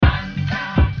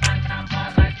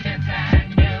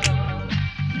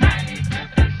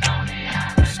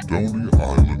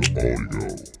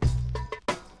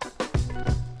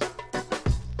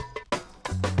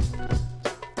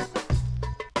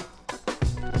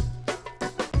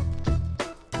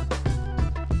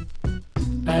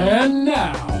And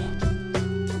now,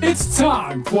 it's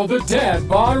time for the Dad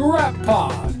Bod Rap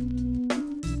Pod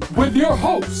with your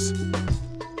hosts,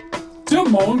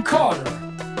 Damone Carter,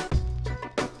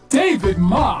 David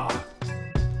Ma,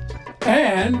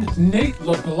 and Nate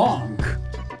LeBlanc.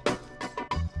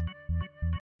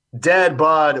 Dad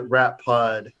Bod Rap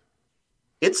Pod.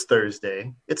 It's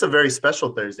Thursday. It's a very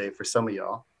special Thursday for some of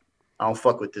y'all. I don't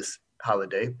fuck with this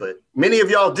holiday, but many of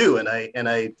y'all do, and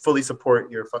I fully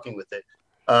support your fucking with it.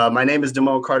 My name is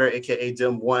Damone Carter, aka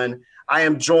Dim1. I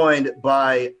am joined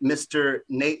by Mr.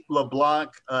 Nate LeBlanc.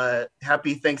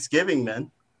 Happy Thanksgiving, man.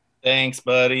 Thanks,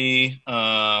 buddy.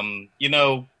 I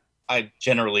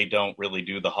generally don't really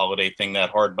do the holiday thing that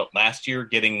hard, but last year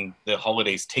getting the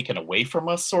holidays taken away from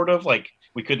us, sort of like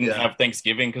we couldn't have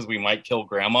Thanksgiving because we might kill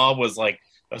grandma, was like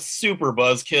a super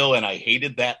buzzkill, and I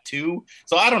hated that too.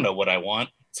 So I don't know what I want.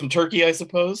 Some turkey, I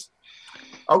suppose.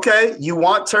 Okay, you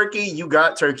want turkey, you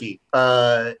got turkey.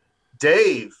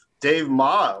 Dave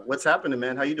Ma, what's happening,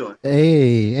 man? How you doing?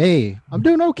 Hey, I'm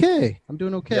doing okay.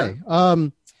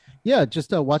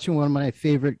 Just watching one of my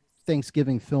favorite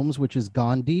Thanksgiving films, which is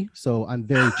Gandhi. So I'm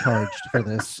very charged for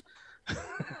this.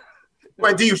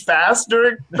 Wait, do you fast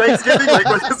during Thanksgiving?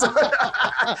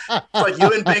 Like you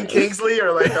and Ben Kingsley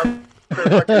are like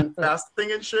fucking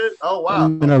fasting and shit. Oh wow!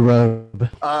 I'm in a rub.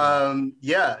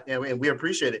 And we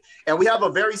appreciate it. And we have a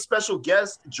very special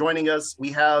guest joining us.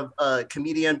 We have a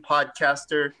comedian,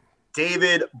 podcaster,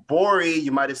 David Bory.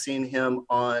 You might have seen him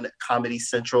on Comedy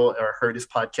Central or heard his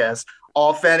podcast,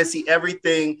 All Fantasy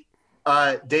Everything.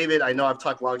 David, I know I've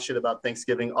talked a lot of shit about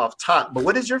Thanksgiving off top, but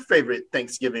what is your favorite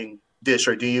Thanksgiving dish,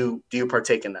 or do you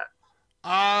partake in that?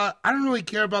 I don't really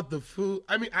care about the food.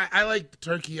 I mean, I like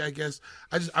turkey, I guess.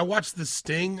 I watch The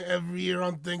Sting every year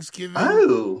on Thanksgiving.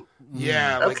 Oh,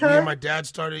 yeah. Okay. Like me and my dad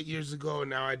started years ago, and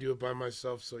now I do it by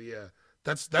myself. So yeah,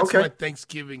 that's my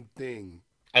Thanksgiving thing.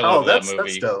 I love that movie.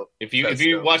 That's dope. If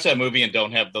you watch that movie and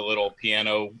don't have the little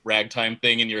piano ragtime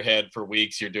thing in your head for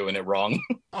weeks, you're doing it wrong.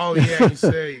 Oh yeah, you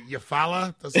say "you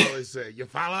follow." That's all they say. "You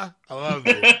follow." I love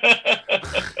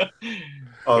it.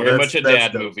 Very much a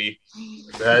dad movie.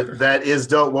 That is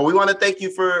dope. Well, we want to thank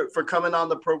you for coming on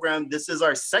the program. This is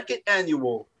our second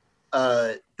annual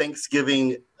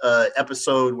Thanksgiving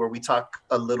episode where we talk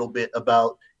a little bit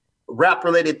about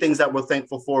rap-related things that we're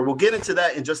thankful for. We'll get into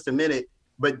that in just a minute.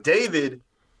 But David,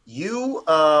 you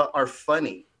are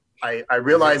funny. I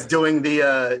realized doing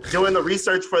the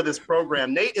research for this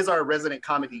program. Nate is our resident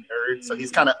comedy nerd, so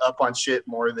he's kind of up on shit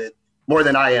more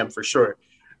than I am for sure.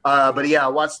 But yeah, I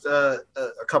watched a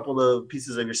couple of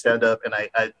pieces of your stand-up, and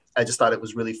I just thought it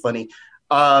was really funny.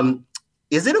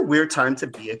 Is it a weird time to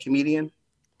be a comedian?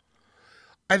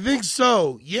 I think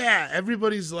so. Yeah,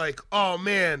 everybody's like, "Oh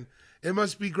man, it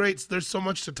must be great. There's so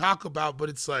much to talk about," but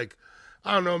it's like,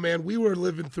 I don't know, man. We were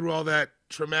living through all that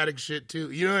traumatic shit too.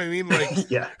 You know what I mean? Like,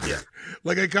 yeah.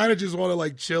 Like, I kind of just want to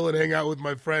like chill and hang out with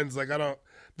my friends. Like,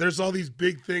 there's all these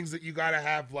big things that you got to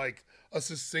have like a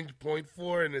succinct point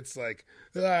for, and it's like,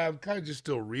 I'm kind of just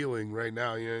still reeling right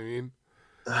now. You know what I mean?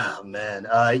 Oh man,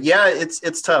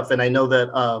 it's tough, and I know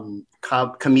that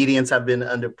comedians have been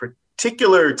under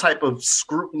particular type of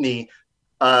scrutiny.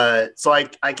 So I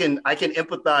can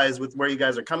empathize with where you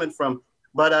guys are coming from.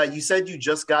 But you said you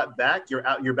just got back.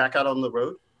 You're back out on the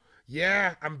road.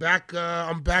 Yeah, I'm back.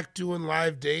 I'm back doing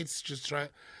live dates. Just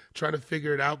trying to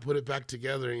figure it out, put it back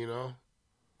together. You know.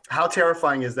 How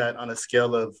terrifying is that on a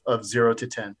scale of 0 to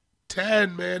 10?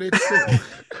 10, man.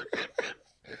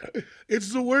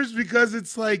 It's the worst because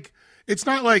it's like, it's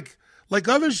not like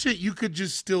other shit you could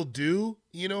just still do.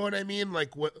 You know what I mean?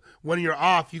 Like when you're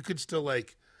off, you could still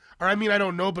like, or I mean, I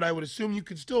don't know, but I would assume you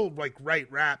could still like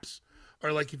write raps,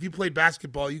 or like if you played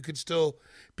basketball, you could still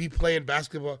be playing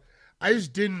basketball. I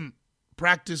just didn't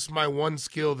practice my one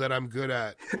skill that I'm good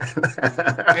at.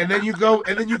 and then you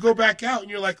go back out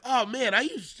and you're like, oh man, I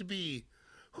used to be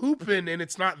hooping and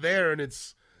it's not there, and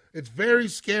it's very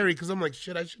scary because I'm like,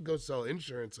 shit, I should go sell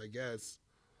insurance, I guess.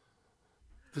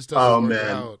 This doesn't work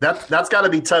out. That's got to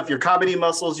be tough. Your comedy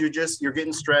muscles, you're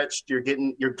getting stretched, you're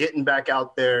getting back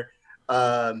out there.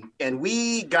 And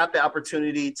we got the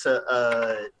opportunity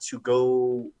to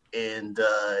go and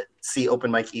see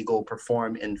Open Mike Eagle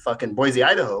perform in fucking Boise,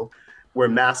 Idaho, where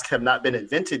masks have not been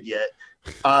invented yet.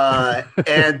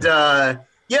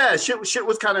 Shit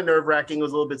was kind of nerve-wracking. It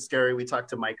was a little bit scary. We talked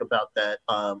to Mike about that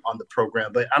on the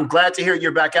program. But I'm glad to hear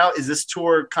you're back out. Is this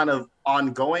tour kind of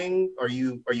ongoing? Are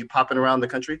you popping around the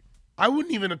country? I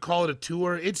wouldn't even call it a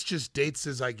tour. It's just dates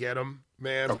as I get them,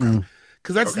 man. Okay.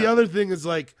 Because that's the other thing is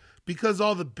like, because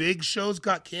all the big shows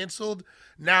got canceled,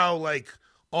 now like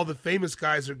all the famous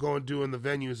guys are going doing the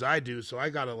venues I do. So I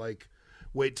got to like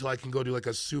wait till I can go do like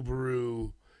a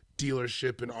Subaru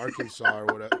dealership in Arkansas or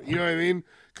whatever. You know what I mean?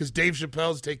 Because Dave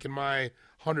Chappelle's taking my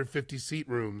 150 seat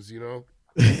rooms. You know.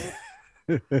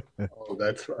 Oh,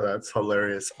 that's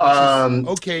hilarious.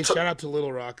 Okay, shout out to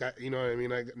Little Rock. You know what I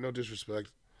mean? No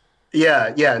disrespect.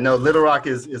 Yeah. No, Little Rock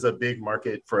is a big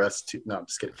market for us too. No, I'm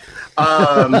just kidding.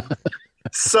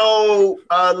 So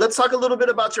let's talk a little bit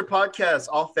about your podcast,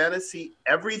 All Fantasy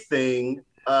Everything.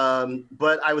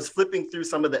 But I was flipping through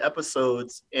some of the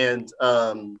episodes, and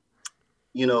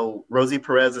Rosie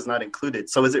Perez is not included.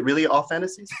 So is it really All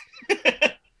Fantasies?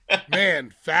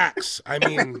 Man, facts. I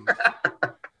mean,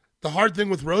 the hard thing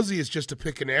with Rosie is just to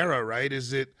pick an era, right?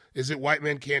 Is it White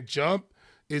Man Can't Jump?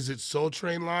 Is it Soul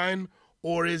Train Line?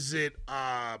 Or is it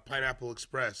Pineapple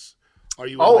Express? Are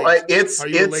you? It's Do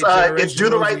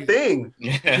the Right Thing.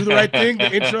 Do the Right Thing.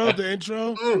 The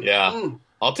intro. Yeah.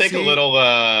 I'll take a little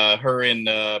her in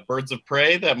Birds of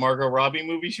Prey, that Margot Robbie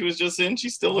movie she was just in. She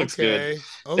still looks good.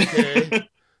 Okay.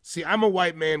 See, I'm a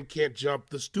White Man Can't Jump.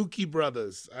 The Stookie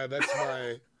Brothers. That's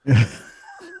my.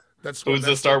 Who's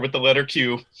the star with the letter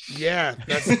Q? Yeah.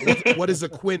 What is a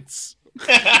quince?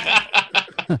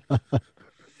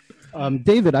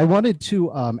 David, I wanted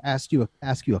to ask you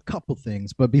a couple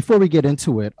things, but before we get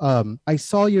into it, I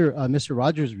saw your Mr.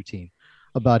 Rogers routine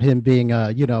about him being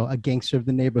a gangster of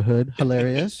the neighborhood.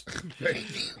 Hilarious.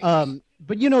 But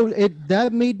that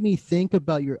made me think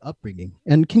about your upbringing.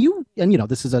 And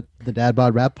this is the Dad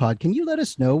Bod Rap Pod. Can you let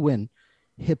us know when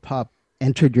hip hop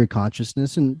entered your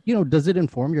consciousness, and does it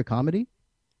inform your comedy?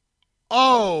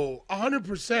 Oh,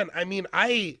 100%. I mean,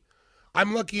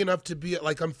 I'm lucky enough to be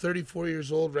I'm 34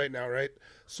 years old right now, right?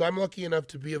 So I'm lucky enough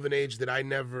to be of an age that I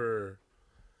never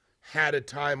had a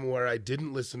time where I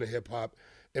didn't listen to hip hop.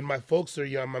 And my folks are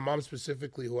young. My mom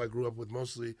specifically, who I grew up with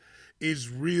mostly, is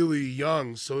really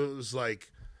young. So it was like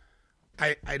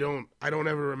I don't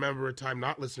ever remember a time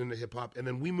not listening to hip hop. And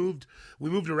then we moved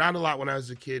around a lot when I was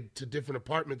a kid to different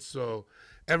apartments. So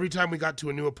every time we got to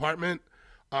a new apartment,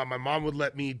 my mom would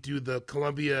let me do the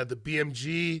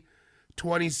BMG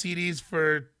 20 CDs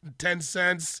for 10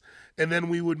 cents, and then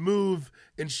we would move,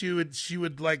 and she would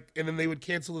and then they would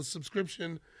cancel the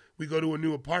subscription. We go to a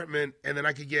new apartment, and then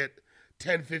I could get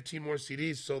 10, 15 more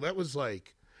CDs. So that was and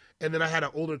then I had an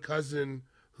older cousin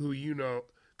who,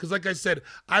 because like I said,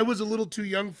 I was a little too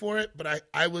young for it, but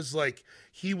I was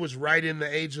he was right in the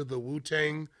age of the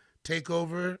Wu-Tang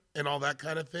takeover and all that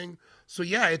kind of thing. So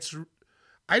yeah,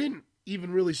 I didn't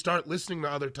even really start listening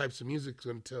to other types of music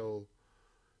until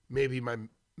maybe my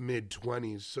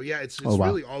mid-20s. So yeah, it's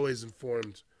really always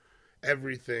informed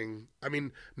everything. I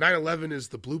mean, 9/11 is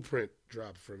the blueprint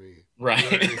drop for me. Right.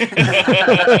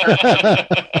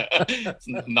 It's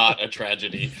not a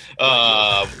tragedy.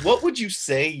 What would you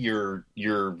say your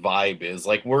vibe is?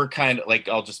 We're kind of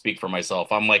I'll just speak for myself.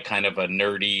 I'm kind of a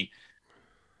nerdy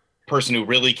person who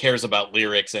really cares about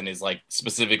lyrics and is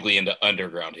specifically into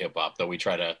underground hip hop, though we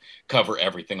try to cover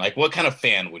everything. What kind of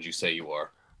fan would you say you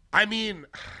are? I mean,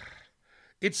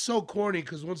 it's so corny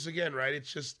because once again, right,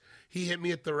 it's just he hit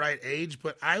me at the right age,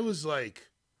 but I was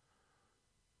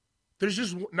there's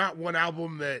just not one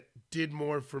album that did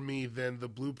more for me than The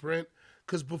Blueprint,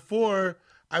 because before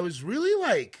I was really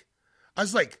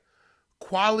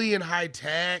Quali and High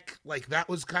Tech, that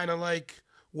was kind of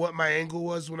what my angle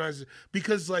was when I was,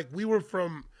 because I'm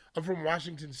from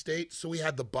Washington State, so we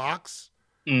had the Box.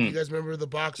 You guys remember the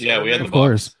Box? Yeah, we had the Box. Of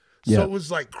course. So yeah. It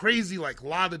was crazy,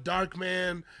 La the Dark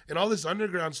Man and all this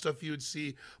underground stuff you would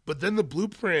see. But then The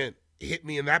Blueprint hit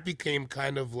me, and that became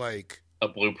kind of a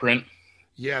blueprint.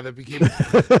 Yeah, that became.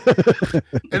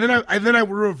 and then I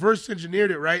reverse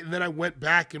engineered it, right? And then I went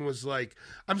back and was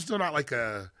I'm still not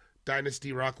a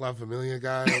Dynasty Rock La Familia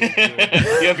guy.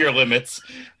 You have your limits.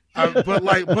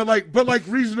 But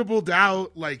Reasonable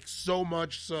Doubt, so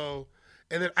much so.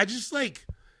 And then I just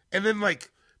and then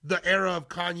the era of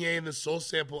Kanye and the soul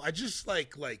sample, I just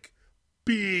like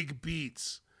big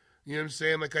beats. You know what I'm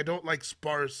saying? I don't like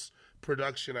sparse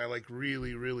production. I like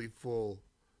really, really full.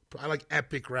 I like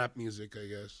epic rap music, I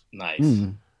guess. Nice.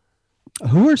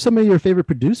 Who are some of your favorite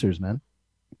producers, man?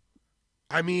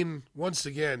 I mean, once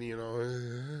again,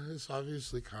 it's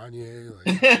obviously Kanye.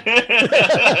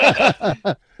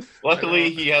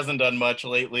 Luckily, he hasn't done much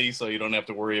lately, so you don't have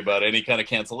to worry about any kind of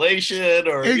cancellation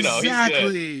or,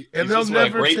 exactly. He's and they'll just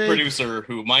never a great producer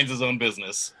who minds his own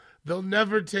business. They'll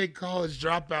never take College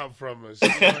Dropout from us.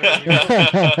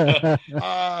 I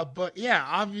mean? But yeah,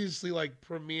 obviously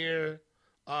Premier,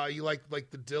 you like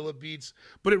the Dilla beats,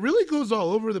 but it really goes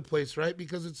all over the place, right?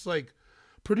 Because it's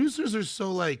producers are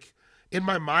so in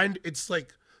my mind, it's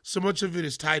so much of it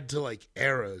is tied to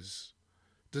eras.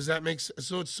 Does that make sense?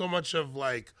 So it's so much of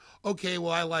okay,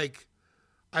 well, I like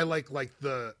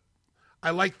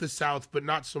like the South, but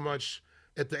not so much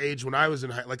at the age when I was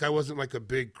in high. Like I wasn't like a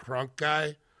big crunk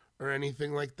guy or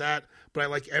anything like that, but I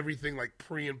like everything like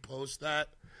pre and post that.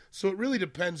 So it really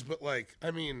depends. But like,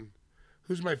 I mean,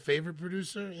 who's my favorite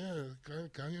producer? Yeah,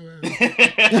 Kanye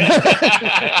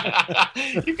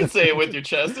West. You can say it with your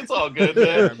chest. It's all good,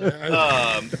 man.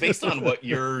 Yeah, man. Based on what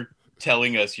you're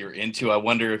telling us you're into, I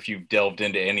wonder if you've delved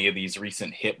into any of these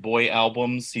recent Hit Boy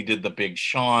albums. He did the Big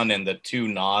Sean and the 2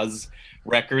 Nas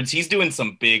records. He's doing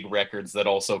some big records that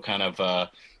also kind of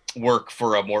work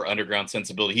for a more underground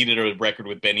sensibility. He did a record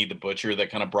with Benny the Butcher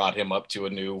that kind of brought him up to a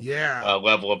new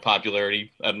level of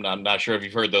popularity. I'm not sure if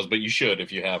you've heard those, but you should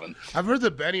if you haven't. I've heard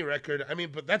the Benny record. I mean,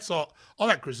 but that's all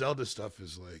that Griselda stuff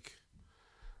is like,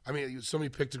 I mean, somebody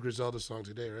picked a Griselda song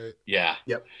today, right? Yeah.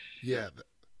 Yep. Yeah.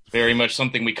 Very much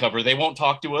something we cover. They won't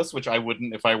talk to us, which I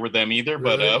wouldn't if I were them either.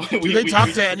 Really? But do they talk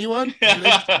to anyone?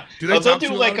 They'll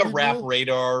do like a rap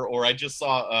radar, or I just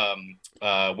saw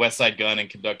West Side Gun and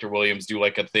Conductor Williams do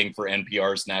like a thing for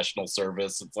NPR's national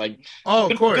service. It's like,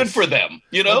 of course, good for them,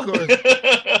 you know?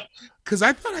 Because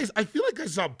I feel like I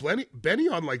saw Benny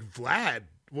on like Vlad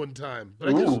one time, but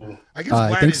I guess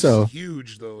Vlad is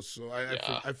huge though, so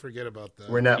I forget about that.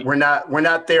 We're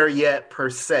not there yet per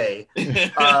se.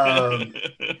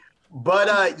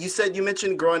 But you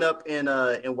mentioned growing up in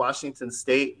Washington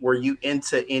State. Were you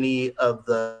into any of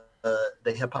the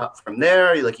hip hop from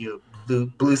there? Like you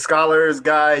Blue Scholars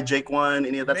guy, Jake One,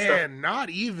 any of that stuff? Man, not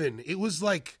even. It was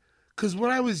like, because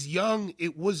when I was young,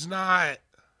 it was not.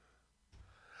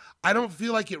 I don't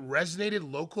feel like it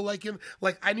resonated local like him.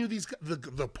 Like I knew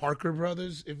the Parker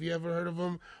brothers, if you ever heard of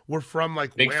them, were from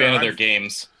like big fan of their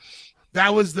games.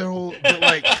 That was their whole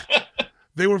like.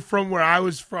 They were from where I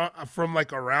was from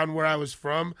like around where I was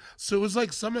from. So it was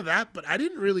like some of that, but I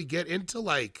didn't really get into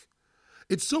like.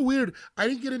 It's so weird. I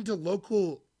didn't get into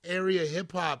local area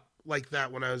hip hop like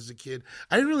that when I was a kid.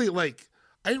 I didn't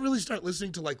really start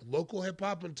listening to like local hip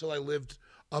hop until I lived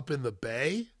up in the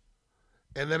Bay.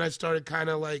 And then I started kind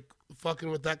of like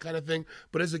fucking with that kind of thing.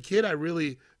 But as a kid,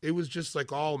 it was just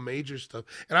like all major stuff.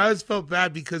 And I always felt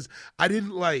bad because I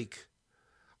don't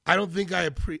think I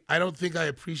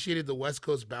appreciated the West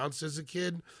Coast bounce as a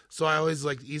kid. So I always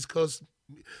liked East Coast.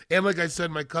 And like I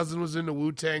said, my cousin was into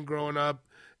Wu-Tang growing up.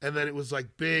 And then it was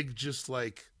like big, just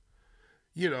like,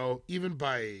 you know, even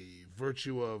by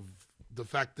virtue of the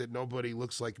fact that nobody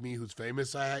looks like me who's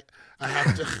famous, I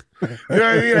have to, you know what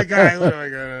I mean? Like, what am I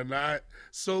gonna not?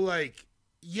 So like,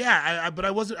 yeah, but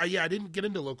I wasn't, I didn't get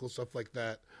into local stuff like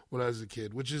that when I was a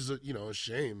kid, which is, a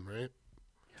shame, right?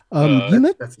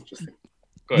 That's interesting.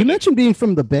 You mentioned being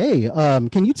from the Bay.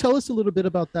 Can you tell us a little bit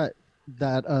about that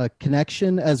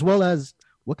connection, as well as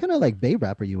what kind of like Bay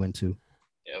rap are you into?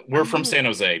 Yeah, we're from San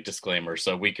Jose, disclaimer,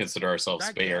 so we consider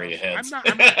ourselves Bay Area heads.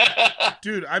 I'm not,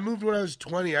 dude, I moved when I was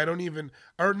 20. I don't even,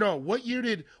 or no, what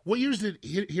years did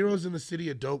Heroes in the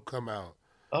City of Dope come out?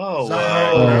 Oh,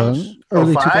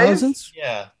 early 2000s?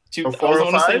 Yeah. I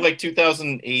want to say like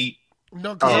 2008.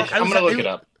 No, I'm going to look it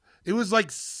up. It was like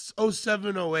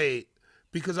 07, 08,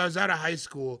 because I was out of high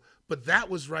school, but that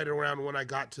was right around when I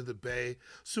got to the Bay.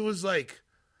 So it was like,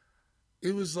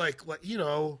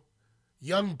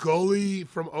 Young Goalie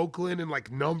from Oakland and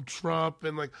like Nump Trump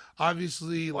and like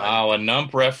obviously like wow, a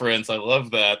Nump reference. I love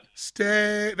that.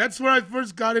 That's where I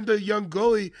first got into Young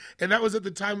Goalie, and that was at the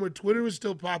time where Twitter was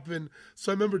still popping.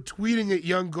 So I remember tweeting at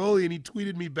Young Goalie, and he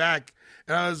tweeted me back,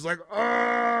 and I was like, "Oh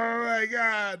my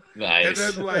god!" Nice. And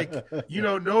then like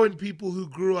knowing people who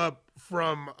grew up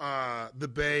from the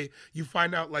Bay, you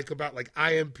find out like about like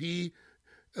IMP,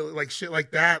 like shit like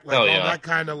that, like all that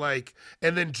kind of like,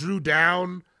 and then Drew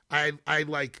Down. I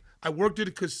worked at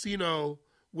a casino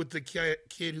with the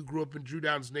kid who grew up in Drew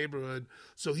Down's neighborhood,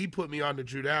 so he put me on to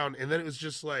Drew Down, and then it was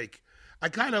just like I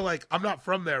kind of like I'm not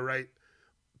from there, right?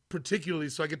 Particularly,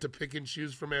 so I get to pick and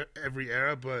choose from every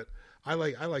era, but I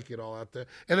like it all out there.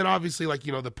 And then obviously like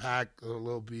the Pac,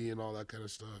 Lil B, and all that kind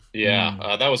of stuff.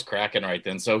 Yeah, that was cracking right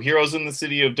then. So Heroes in the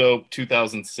City of Dope,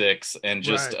 2006, and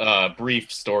just a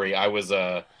brief story. I was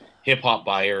a hip hop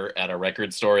buyer at a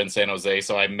record store in San Jose,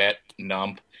 so I met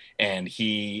Nump. And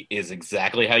he is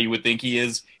exactly how you would think he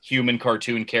is. Human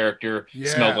cartoon character. Yeah.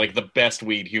 Smelled like the best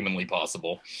weed humanly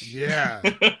possible. Yeah.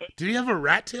 Did he have a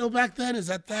rat tail back then? Is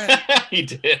that? He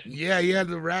did. Yeah, he had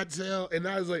the rat tail. And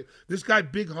I was like, this guy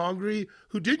Big Hungry,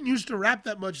 who didn't used to rap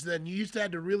that much then. You used to have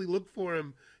to really look for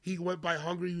him. He went by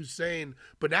Hungry Hussein.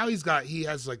 But now he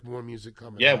has like more music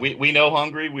coming Yeah, out. we know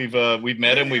Hungry. We've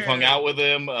met him. We've hung out with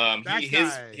him.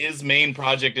 His main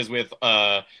project is with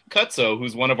Cutso,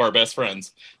 who's one of our best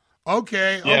friends.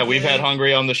 Okay. Yeah, we've had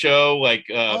Hungry on the show. Like,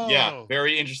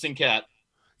 very interesting cat.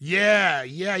 Yeah,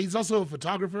 he's also a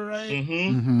photographer, right?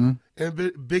 And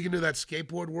big into that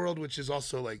skateboard world, which is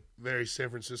also like very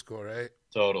San Francisco, right?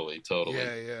 Totally.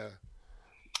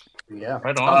 Yeah.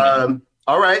 Right on.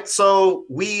 All right. So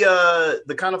we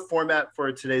the kind of format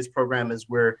for today's program is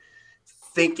we're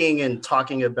thinking and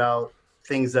talking about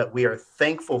things that we are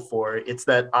thankful for. It's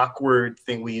that awkward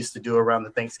thing we used to do around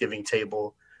the Thanksgiving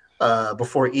table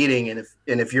before eating. And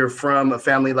if you're from a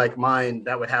family like mine,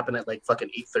 that would happen at like fucking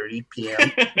 8:30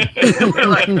 p.m. We're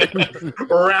like,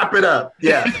 wrap it up.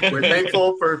 Yeah, we're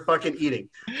thankful for fucking eating.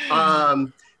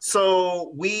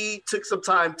 So we took some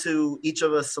time to each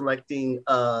of us selecting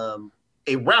a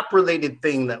rap-related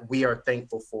thing that we are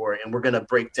thankful for, and we're going to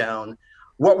break down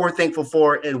what we're thankful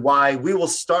for and why. We will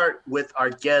start with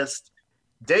our guest,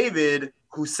 David,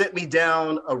 who sent me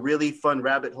down a really fun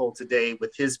rabbit hole today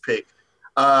with his pick.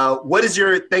 What is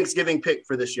your Thanksgiving pick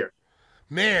for this year?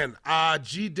 Man,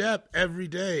 G-Dep every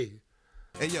day.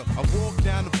 Hey, yo, I walk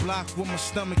down the block with my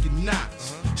stomach in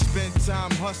knots. Spend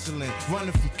time hustling,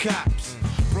 running from cops.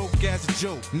 Broke as a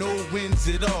joke, no wins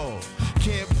at all.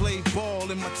 Can't play ball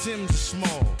and my Timbs are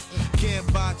small.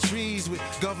 Can't buy trees with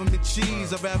government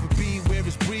cheese. I'd rather be where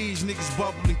it's breeze, niggas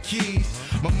bubbling keys.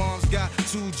 My mom's got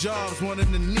 2 jobs, one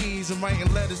in the knees. I'm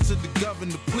writing letters to the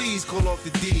governor, please call off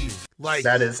the D's. Like,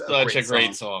 that is such a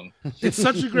great song. It's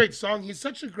such a great song. He's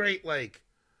such a great, like,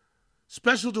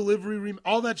 special delivery,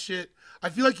 all that shit. I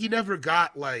feel like he never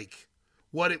got, like,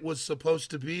 what it was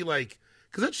supposed to be, like,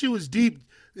 because that shit was deep.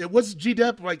 It was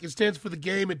G-Dep, like, it stands for the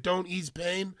game, it don't ease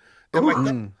pain. And,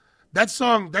 like, that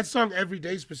song every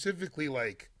day specifically,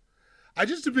 like, I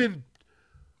just have been,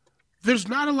 there's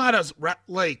not a lot of rap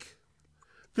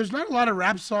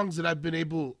songs that I've been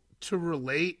able to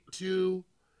relate to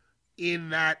in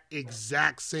that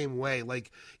exact same way.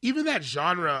 Like, even that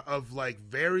genre of, like,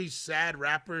 very sad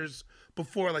rappers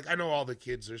before, like, I know all the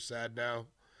kids are sad now,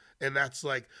 and that's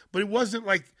like, but it wasn't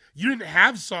like, you didn't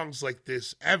have songs like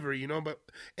this ever, you know,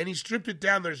 and he stripped it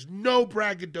down. There's no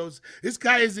braggadocious. This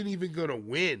guy isn't even gonna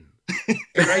win.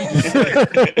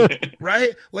 Right? Right?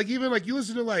 Like, even like you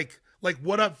listen to like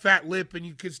What Up Fat Lip, and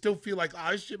you could still feel like,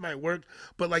 oh, this shit might work.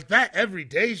 But like that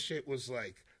everyday shit was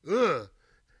like, ugh.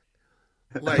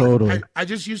 Like, totally. I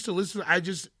just used to listen.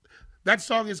 That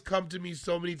song has come to me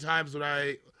so many times when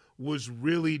I was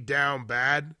really down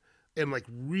bad and like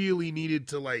really needed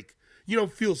to, like, you know,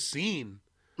 feel seen.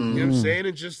 You know what I'm saying?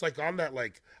 And just like on that,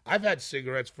 like, I've had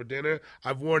cigarettes for dinner.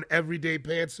 I've worn everyday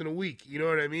pants in a week. You know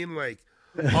what I mean? Like,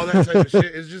 all that type of shit.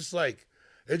 It's just like,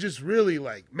 it just really,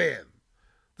 like, man,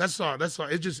 that song,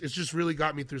 it just really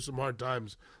got me through some hard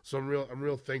times. So I'm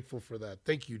real thankful for that.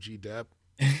 Thank you, G-Dep.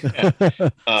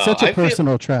 Such a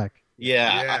personal track.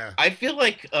 Yeah. I feel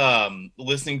like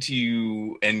listening to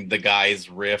you and the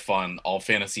guys riff on All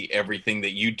Fantasy Everything,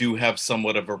 that you do have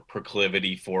somewhat of a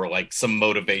proclivity for like some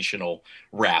motivational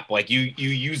rap. Like you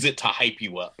use it to hype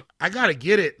you up. I gotta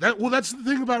get it. That's the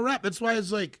thing about rap. That's why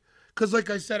it's like, because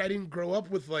like I said, I didn't grow up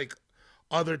with like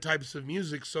other types of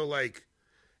music. So like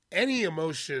any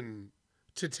emotion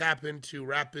to tap into,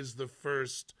 rap is the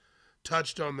first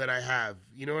touchstone that I have.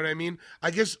 You know what I mean? I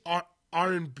guess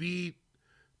R&B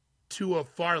to a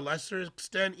far lesser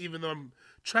extent, even though I'm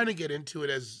trying to get into it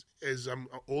as I'm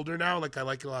older now. Like, I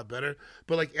like it a lot better.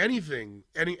 But like anything,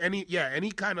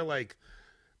 any kind of like,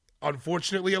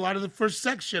 unfortunately, a lot of the first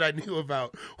sex shit I knew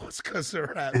about was because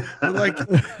of rap. But like,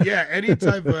 yeah, any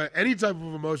type of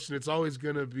emotion, it's always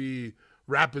gonna be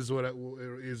rap. Is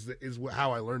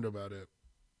how I learned about it.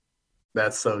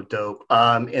 That's so dope.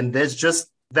 And there's just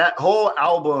that whole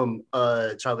album,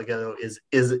 Child of Ghetto,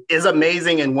 is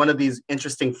amazing, and one of these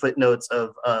interesting footnotes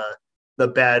of the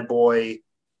Bad Boy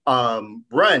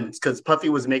runs, because Puffy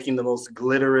was making the most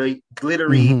glittery,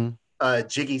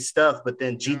 jiggy stuff, but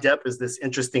then G-Dep is this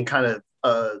interesting kind of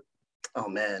oh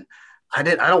man, I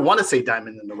don't want to say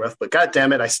diamond in the rough, but god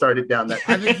damn it, I started down that.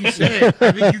 I think you say it.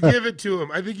 I think you give it to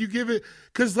him. I think you give it,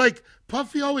 because like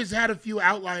Puffy always had a few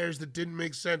outliers that didn't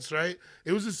make sense, right?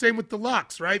 It was the same with the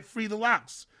Locks, right? Free the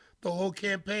Locks, the whole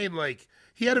campaign. Like,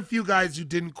 he had a few guys who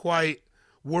didn't quite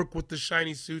work with the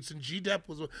shiny suits, and G-Dep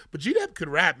but G-Dep could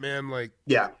rap, man. Like,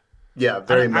 yeah,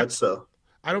 very much so.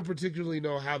 I don't particularly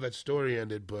know how that story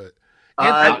ended, but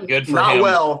not good for him.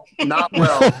 Not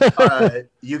well.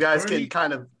 You guys can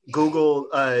kind of Google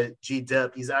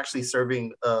G-Dep. He's actually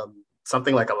serving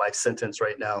something like a life sentence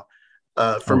right now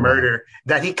for murder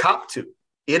that he copped to.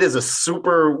 It is a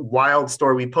super wild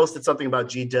story. We posted something about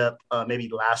G-Dep maybe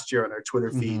last year on our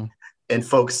Twitter feed, and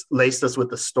folks laced us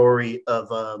with the story of,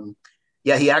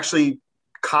 he actually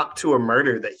copped to a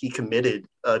murder that he committed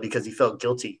because he felt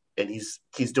guilty, and he's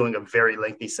doing a very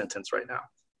lengthy sentence right now.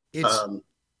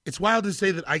 It's wild to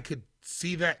say that I could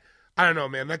see that. I don't know,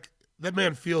 man. That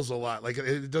man feels a lot. Like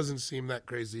it doesn't seem that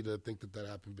crazy to think that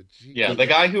happened. But yeah, the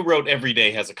guy who wrote Every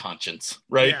Day has a conscience,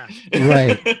 right?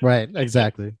 Yeah. right,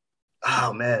 exactly.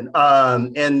 Oh man.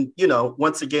 And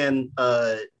once again,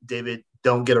 David,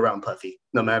 don't get around Puffy.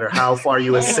 No matter how far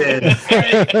you ascend,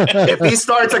 if he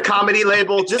starts a comedy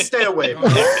label, just stay away.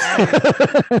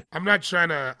 I'm not trying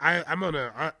to. I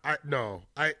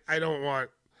don't want.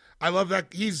 I love that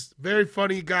he's a very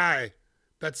funny guy.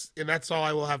 That's all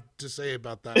I will have to say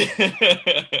about that.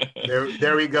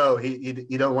 There we go.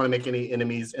 You don't want to make any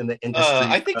enemies in the industry.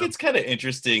 I think it's kind of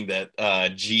interesting that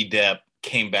G-Dep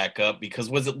came back up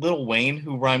because was it Lil Wayne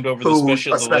who rhymed over the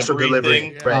special delivery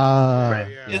thing? Yeah.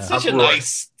 Right. Yeah. It's such a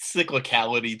nice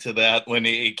cyclicality to that when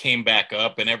it came back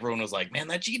up and everyone was like, man,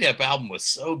 that G-Dep album was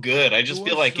so good. I just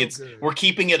feel like we're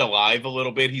keeping it alive a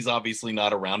little bit. He's obviously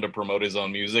not around to promote his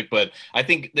own music, but I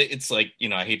think that it's like,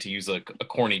 I hate to use a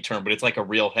corny term, but it's like a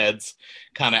Real Heads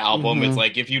kind of album. Mm-hmm. It's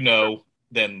like, if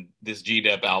then this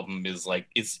G-Dep album is like,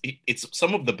 it's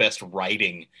some of the best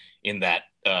writing in that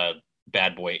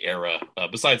Bad Boy era,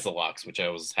 besides the Locks, which I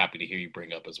was happy to hear you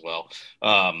bring up as well.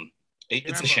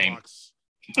 It's a shame.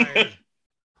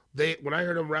 When I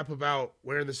heard him rap about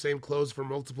wearing the same clothes for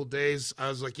multiple days, I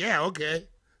was like, yeah, okay.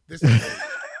 This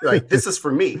is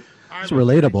for me. It's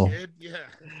relatable. Yeah.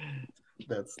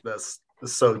 That's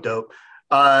so dope.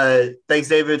 Thanks,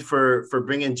 David, for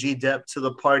bringing G-Dep to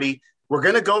the party. We're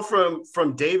gonna go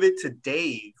from David to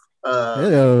Dave,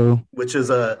 which is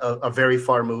a very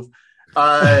far move.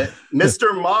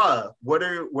 Mr. Ma, what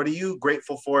are you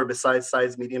grateful for besides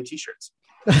size medium t-shirts?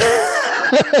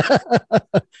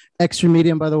 Extra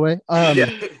medium, by the way. Yeah,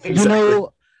 exactly.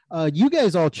 You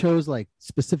guys all chose like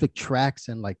specific tracks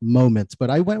and like moments, but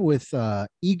I went with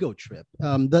Ego Trip.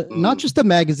 Not just the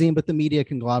magazine, but the media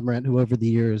conglomerate who over the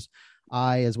years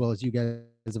I, as well as you guys,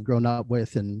 have grown up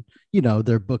with, and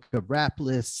their book of rap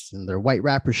lists and their White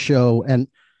Rapper show, and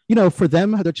for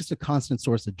them, they're just a constant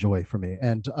source of joy for me.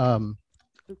 And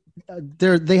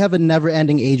they have a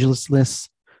never-ending agelessness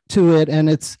to it, and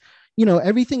it's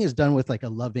everything is done with like a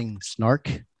loving snark.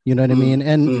 You know what I mean?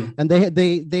 And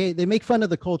they make fun of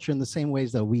the culture in the same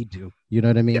ways that we do. You know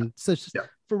what I mean?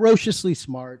 Ferociously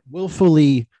smart,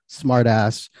 willfully smart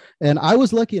ass. And I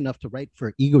was lucky enough to write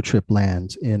for Ego Trip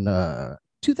Land in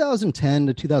 2010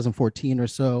 to 2014 or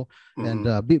so,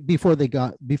 and before they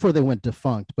went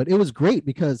defunct. But it was great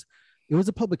because it was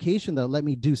a publication that let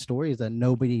me do stories that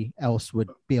nobody else would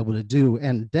be able to do,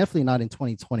 and definitely not in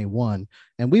 2021.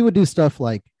 And we would do stuff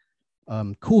like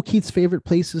Kool Keith's favorite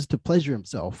places to pleasure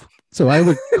himself. So I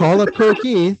would call up Kool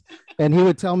Keith, and he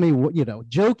would tell me,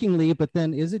 jokingly, but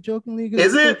then is it jokingly?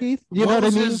 Is it? Keith? You know what I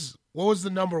mean? What was the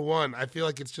number one? I feel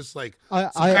like it's just like kind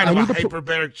of a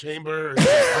hyperbaric chamber,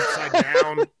 upside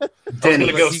down. I'm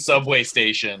gonna go subway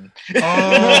station.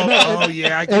 Oh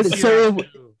yeah, I can see that.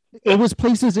 It was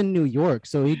places in New York.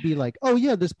 So he'd be like, oh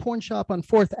yeah, this porn shop on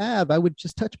 4th Ave. I would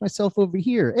just touch myself over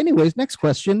here. Anyways, next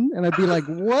question. And I'd be like,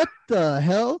 what the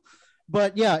hell?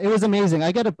 But yeah, it was amazing.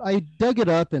 I dug it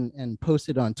up and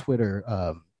posted on Twitter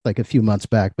like a few months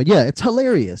back. But yeah, it's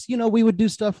hilarious. We would do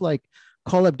stuff like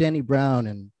call up Danny Brown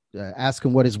and ask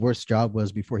him what his worst job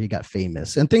was before he got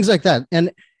famous and things like that.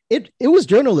 And it was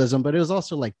journalism, but it was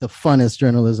also like the funnest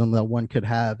journalism that one could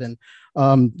have. And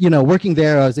working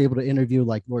there, I was able to interview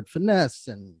like Lord Finesse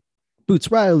and Boots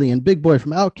Riley and Big Boy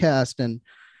from Outkast. And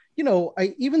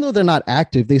even though they're not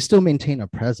active, they still maintain a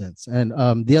presence. And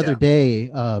the other day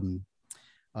on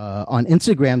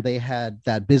Instagram, they had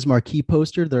that Biz Markie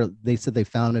poster. They said they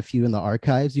found a few in the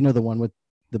archives. The one with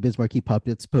the Biz Markie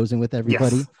puppets posing with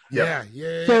everybody. Yes.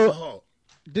 Yeah. So,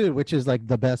 dude, which is like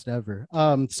the best ever.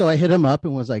 So I hit him up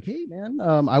and was like, hey man,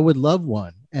 I would love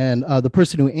one. And the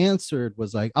person who answered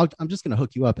was like, I'm just going to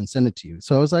hook you up and send it to you.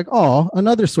 So I was like, oh,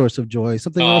 another source of joy,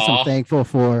 something else I'm thankful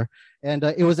for. And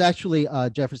it was actually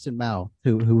Jefferson Mao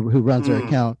who runs our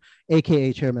account,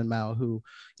 AKA Chairman Mao, who,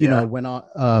 went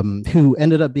on, who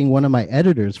ended up being one of my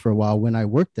editors for a while when I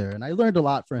worked there. And I learned a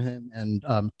lot from him,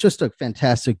 and just a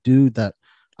fantastic dude that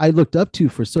I looked up to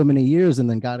for so many years, and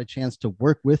then got a chance to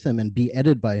work with him and be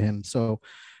edited by him. So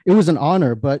it was an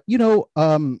honor. But,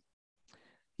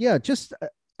 just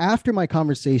after my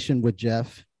conversation with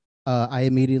Jeff, I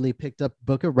immediately picked up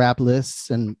Book of Rap Lists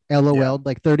and LOL'd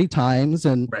like 30 times.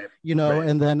 And,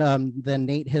 and then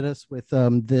Nate hit us with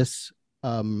this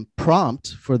prompt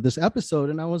for this episode.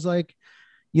 And I was like,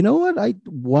 you know what?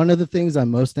 One of the things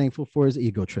I'm most thankful for is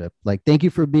Ego Trip. Like, thank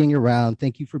you for being around.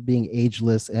 Thank you for being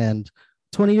ageless. And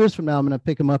 20 years from now, I'm going to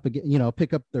pick them up again,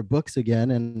 pick up their books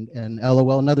again and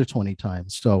LOL another 20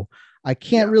 times. So I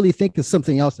can't really think of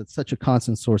something else that's such a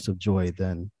constant source of joy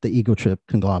than the Ego Trip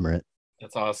conglomerate.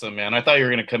 That's awesome, man. I thought you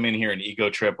were going to come in here and ego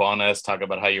trip on us, talk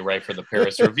about how you write for the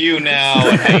Paris Review now,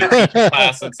 and how you teach a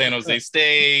class at San Jose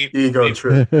State. Ego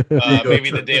trip.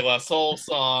 Maybe the De La Soul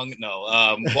song.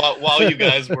 No. While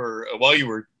you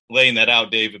were laying that out,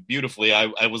 David, beautifully,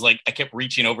 I was like, I kept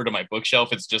reaching over to my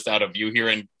bookshelf. It's just out of view here,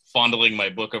 and fondling my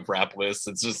book of rap lists.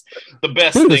 It's just the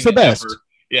best thing it's the best. ever.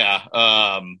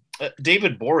 Yeah.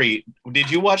 David Borey,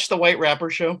 did you watch the White Rapper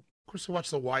Show? Of course, I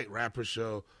watched the White Rapper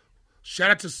Show.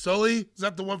 Shout out to Sully. Is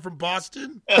that the one from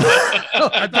Boston?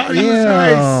 I thought he was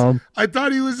nice. I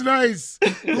thought he was nice.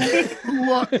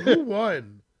 Who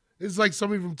won? It's like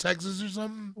somebody from Texas or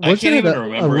something. I can't even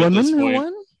remember at this point. Who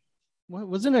won? What,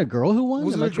 wasn't it a girl who won?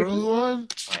 Wasn't it a girl who won?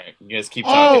 All right, you guys keep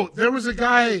talking. Oh, there was a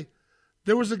guy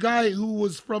who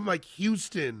was from like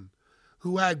Houston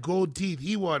who had gold teeth.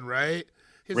 He won, right?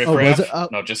 Riff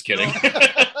Raff? No, just kidding.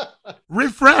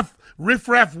 Riff Raff. Riff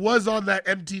Raff was on that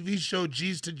MTV show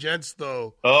G's to Gents,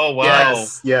 though. Oh, wow.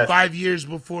 Yes. 5 years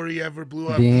before he ever blew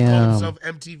up. Damn. He called himself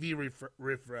MTV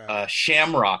Riff Raff.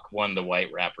 Shamrock won the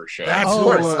White Rapper Show. That's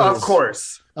Of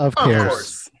course. Of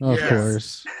course.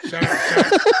 Shout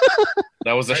out.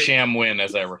 That was a sham win,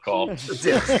 as I recall. I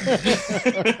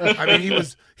mean,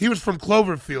 he was from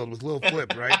Cloverfield with Lil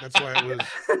Flip, right? That's why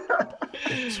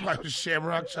it was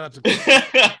Shamrock. Shout out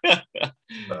to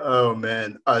Oh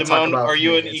man, Damone, are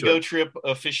you an ego trip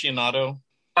aficionado?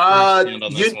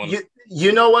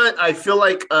 You know what? I feel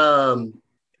like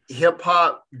hip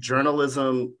hop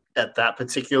journalism at that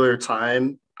particular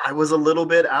time, I was a little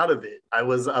bit out of it.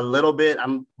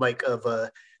 I'm like of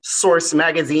a Source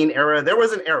magazine era. There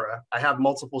was an era. I have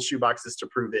multiple shoeboxes to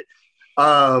prove it.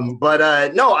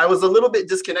 But no, I was a little bit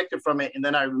disconnected from it. And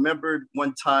then I remembered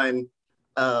one time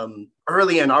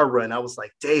early in our run, I was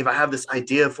like, Dave, I have this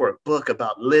idea for a book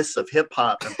about lists of hip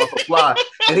hop and blah, blah, blah.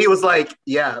 And he was like,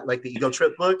 yeah, like the Ego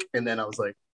Trip book. And then I was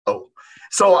like, oh.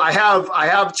 So I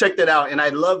have checked it out. And I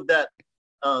love that,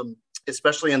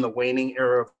 especially in the waning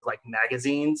era of like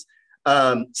magazines,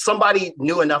 somebody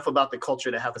knew enough about the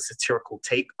culture to have a satirical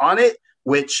take on it,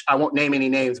 which I won't name any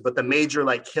names, but the major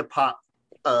like hip hop,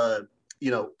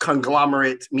 media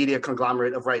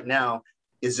conglomerate of right now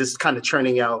is just kind of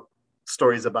churning out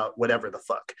stories about whatever the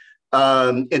fuck.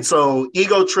 And so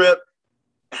Ego Trip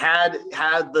had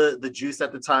the juice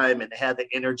at the time and had the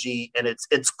energy, and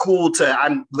it's cool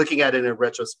I'm looking at it in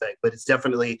retrospect, but it's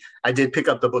definitely, I did pick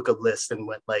up the book of lists and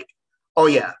went like, oh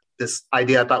yeah, this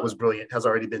idea I thought was brilliant has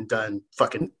already been done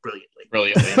fucking brilliantly.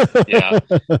 Yeah.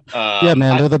 Yeah,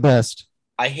 man, they're the best.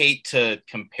 I hate to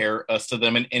compare us to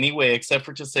them in any way, except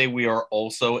for to say we are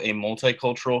also a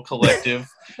multicultural collective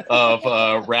of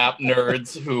rap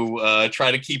nerds who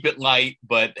try to keep it light,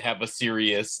 but have a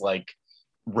serious like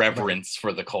reverence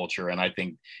for the culture. And I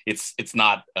think it's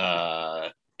not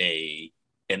an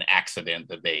accident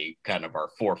that they kind of are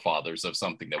forefathers of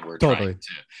something that we're trying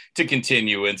to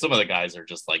continue. And some of the guys are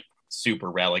just like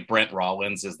super rad. Like Brent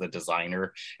Rollins is the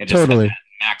designer and just that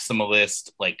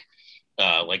maximalist, like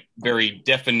very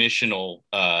definitional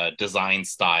design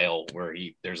style where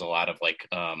there's a lot of like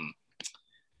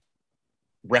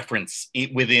reference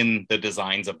within the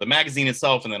designs of the magazine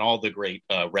itself, and then all the great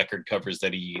record covers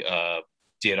that he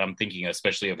did. I'm thinking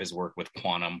especially of his work with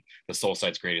Quantum, the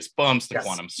Soulside's Greatest Bumps, the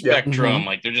Quantum Spectrum.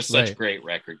 Like they're just such great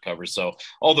record covers. So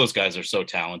all those guys are so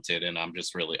talented, and I'm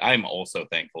also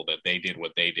thankful that they did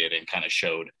what they did and kind of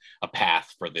showed a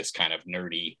path for this kind of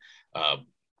nerdy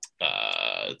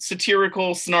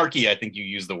satirical, snarky, I think you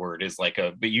use the word, is like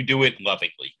but you do it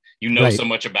lovingly. You know so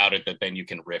much about it that then you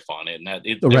can riff on it, and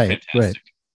they're fantastic. Right.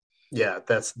 Yeah,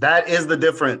 that is the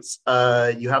difference.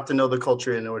 You have to know the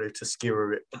culture in order to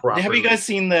skewer it properly. Have you guys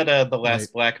seen that The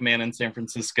Last Black Man in San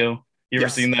Francisco? You ever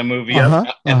seen that movie? I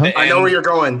know where you're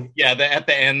going. Yeah, at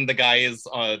the end, the guy is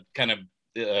kind of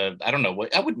I don't know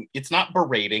what it's not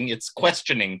berating, it's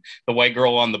questioning the white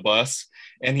girl on the bus,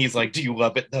 and he's like, do you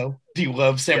love it though? Do you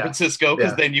love San Francisco?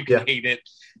 Because then you can hate it.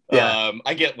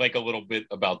 I get like a little bit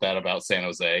about that about San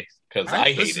Jose because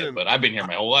I hate it, but I've been here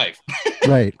my whole life.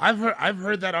 Right. I've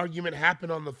heard that argument happen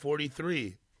on the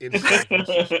 43 in San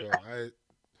Francisco.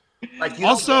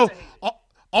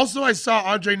 Also, I saw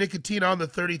Andre Nickatina on the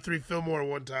 33 Fillmore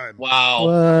one time.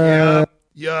 Wow.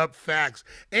 Yup, facts.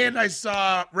 And I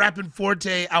saw Rappin'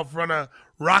 Forte out front of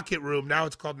Rocket Room. Now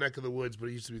it's called Neck of the Woods, but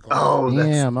it used to be called. Oh,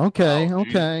 damn.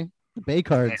 Okay. Bay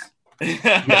cards.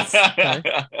 Yes.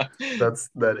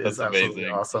 That is absolutely amazing.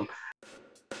 Awesome.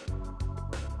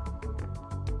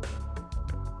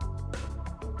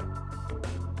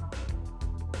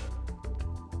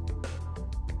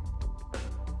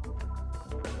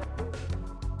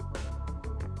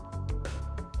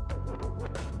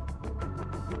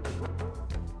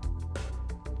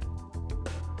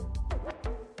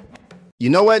 You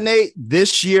know what, Nate?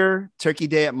 This year, Turkey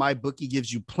Day at MyBookie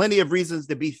gives you plenty of reasons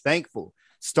to be thankful,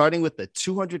 starting with the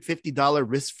 $250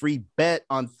 risk-free bet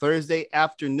on Thursday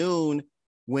afternoon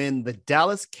when the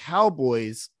Dallas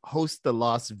Cowboys host the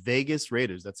Las Vegas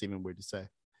Raiders. That's even weird to say.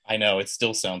 I know. It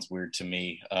still sounds weird to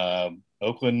me.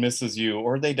 Oakland misses you,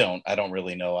 or they don't. I don't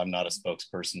really know. I'm not a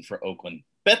spokesperson for Oakland.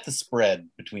 Bet the spread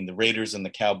between the Raiders and the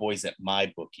Cowboys at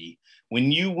MyBookie.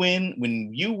 When you win,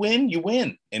 you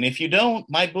win. And if you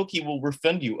don't, MyBookie will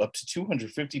refund you up to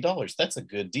 $250. That's a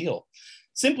good deal.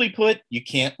 Simply put, you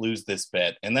can't lose this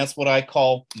bet. And that's what I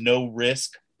call no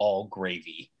risk, all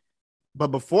gravy. But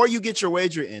before you get your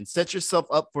wager in, set yourself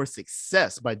up for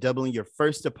success by doubling your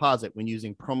first deposit when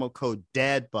using promo code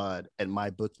DADBOD at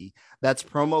MyBookie. That's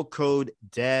promo code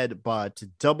DADBOD to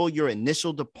double your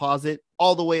initial deposit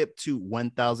all the way up to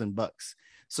 $1,000.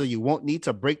 So you won't need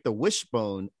to break the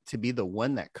wishbone to be the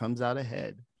one that comes out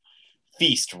ahead.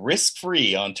 Feast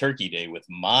risk-free on Turkey Day with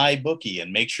MyBookie,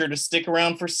 and make sure to stick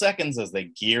around for seconds as they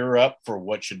gear up for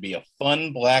what should be a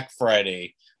fun Black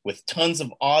Friday with tons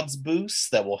of odds boosts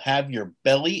that will have your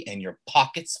belly and your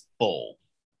pockets full.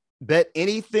 Bet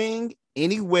anything,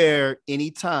 anywhere,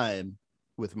 anytime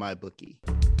with MyBookie.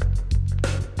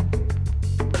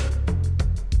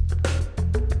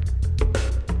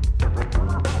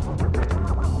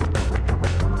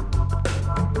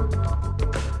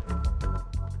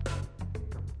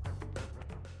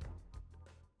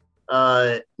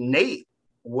 Nate,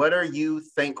 what are you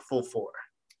thankful for?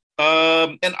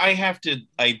 And I have to,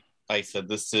 I said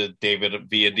this to David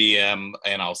via DM,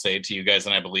 and I'll say it to you guys,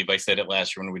 and I believe I said it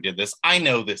last year when we did this. I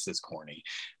know this is corny,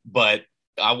 but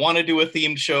I want to do a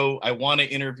themed show. I want to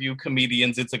interview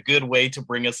comedians. It's a good way to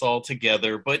bring us all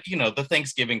together. But, you know, the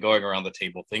Thanksgiving going around the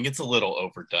table thing, it's a little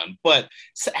overdone. But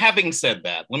having said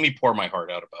that, let me pour my heart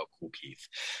out about Kool Keith.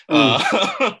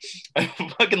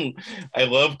 I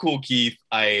love Kool Keith.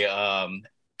 I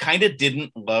kind of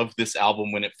didn't love this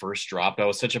album when it first dropped. I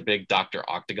was such a big Dr.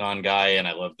 Octagon guy, and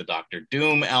I love the Dr.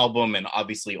 Doom album, and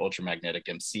obviously Ultramagnetic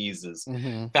MCs is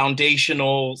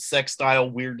foundational. Sex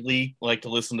Style, weirdly, like to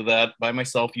listen to that by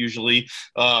myself usually.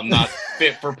 Not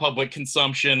fit for public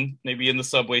consumption, maybe in the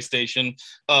subway station.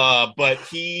 But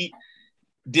he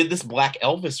did this Black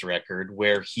Elvis record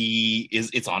where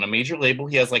it's on a major label.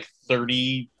 He has like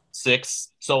 36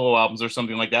 solo albums or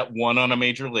something like that, one on a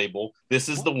major label. This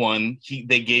is the one.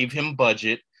 They gave him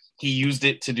budget. He used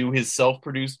it to do his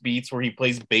self-produced beats where he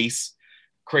plays bass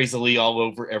crazily all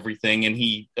over everything, and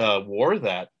he wore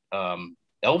that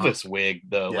Elvis wig,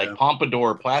 like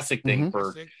pompadour plastic thing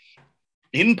for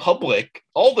in public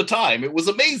all the time. It was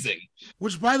amazing.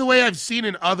 Which, by the way, I've seen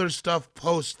in other stuff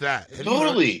post that.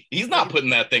 Totally. He's not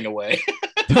putting that thing away.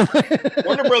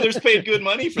 Warner Brothers paid good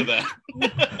money for that.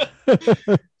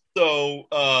 So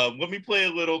let me play a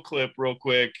little clip real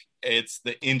quick. It's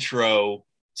the intro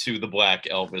to the Black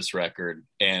Elvis record,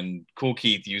 and Kool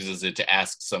Keith uses it to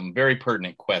ask some very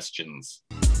pertinent questions.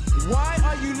 Why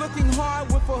are you looking hard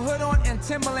with a hood on and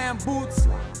Timberland boots,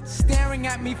 staring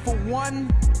at me for 1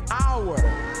 hour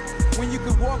when you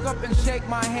could walk up and shake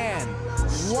my hand?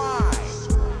 Why?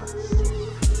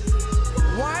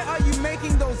 Why are you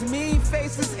making those mean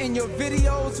faces in your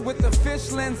videos with the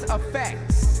fish lens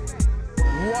effects?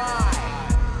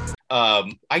 Why?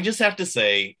 I just have to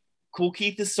say, Kool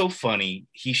Keith is so funny.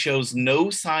 He shows no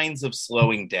signs of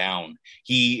slowing down.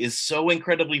 He is so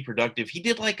incredibly productive. He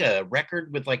did like a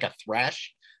record with like a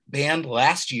thrash band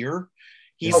last year.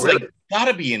 He's like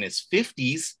gotta be in his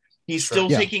 50s. He's still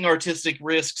taking artistic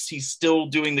risks. He's still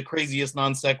doing the craziest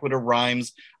non sequitur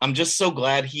rhymes. I'm just so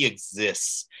glad he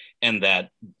exists and that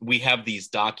we have these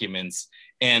documents.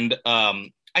 And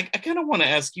I kind of want to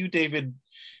ask you, David,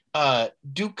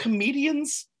 do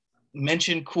comedians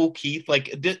mention Kool Keith?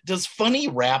 Like, does funny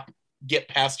rap get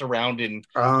passed around in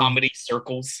comedy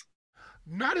circles?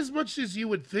 Not as much as you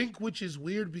would think, which is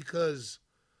weird because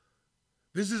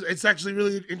it's actually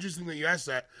really interesting that you asked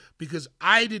that, because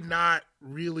I did not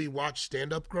really watch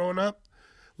stand-up growing up.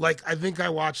 Like, I think I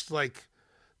watched like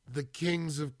the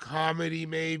Kings of Comedy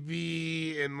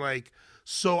maybe, and like,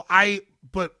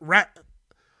 but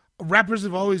rappers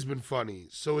have always been funny,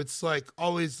 so it's like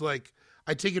always like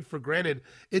I take it for granted.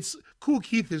 It's Kool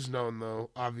Keith is known though,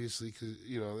 obviously, because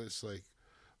you know it's like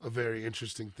a very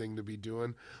interesting thing to be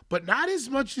doing, but not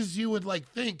as much as you would like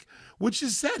think, which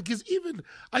is sad because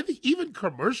I think even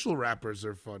commercial rappers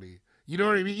are funny. You know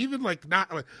what I mean? Even like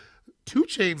not like 2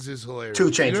 Chainz is hilarious. 2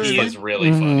 Chainz is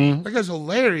really funny. That guy's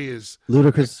hilarious.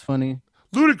 Ludacris is funny.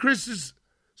 Ludacris is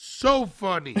so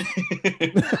funny.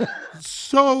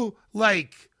 So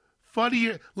like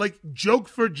funnier, like joke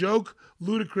for joke,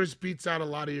 Ludacris beats out a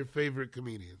lot of your favorite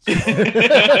comedians.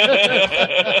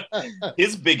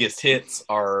 His biggest hits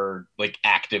are like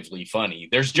actively funny.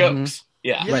 There's jokes.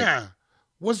 Yeah. Yeah. Right.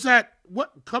 Was that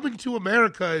what Coming to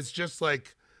America is just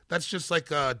like that's just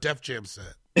like a Def Jam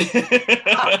set.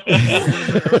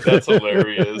 That's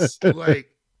hilarious. Like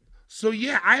so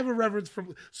yeah, I have a reverence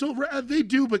from they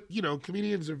do, but you know,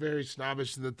 comedians are very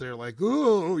snobbish in that they're like,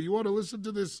 oh, you want to listen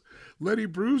to this Lenny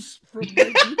Bruce from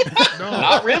 19? No,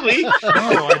 Not really. no,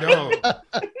 I know.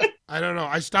 I don't know.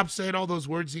 I stopped saying all those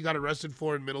words he got arrested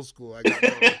for in middle school. I got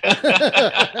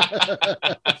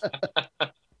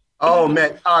Oh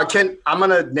man,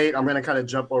 Nate, I'm gonna kind of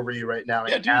jump over you right now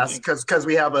and ask because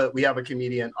we have a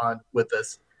comedian on with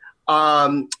us.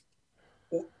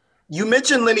 You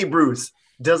mentioned Lenny Bruce.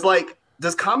 Does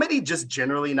comedy just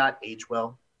generally not age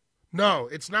well? No,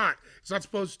 it's not. It's not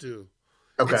supposed to.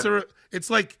 Okay. It's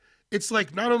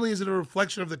like not only is it a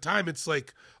reflection of the time, it's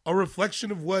like a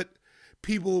reflection of what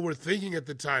people were thinking at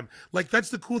the time. Like that's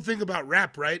the cool thing about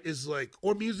rap, right? Is like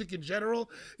or music in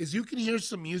general is you can hear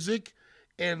some music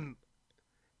and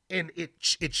it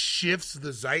shifts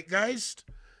the zeitgeist,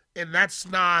 and that's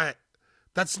not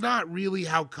really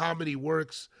how comedy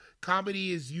works.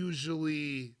 Comedy is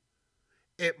usually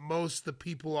at most the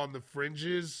people on the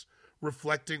fringes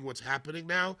reflecting what's happening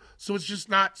now. So it's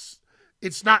not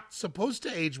supposed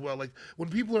to age well. Like when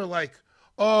people are like,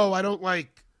 oh, I don't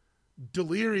like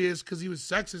Delirious because he was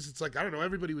sexist. It's like, I don't know,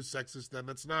 everybody was sexist then.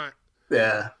 That's not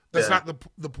not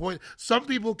the point. Some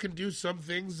people can do some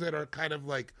things that are kind of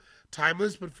like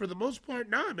timeless, but for the most part,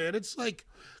 nah, man. It's like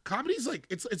comedy's like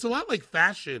it's a lot like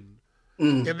fashion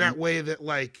in that way that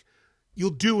like you'll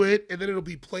do it and then it'll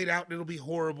be played out and it'll be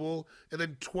horrible, and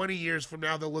then 20 years from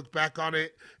now they'll look back on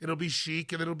it and it'll be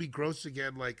chic and then it'll be gross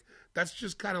again. Like that's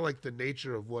just kind of like the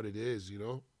nature of what it is, you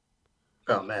know?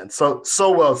 Oh man, so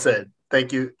well said.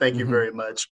 Thank you very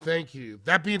much. Thank you.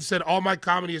 That being said, all my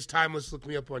comedy is timeless. Look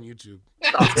me up on YouTube.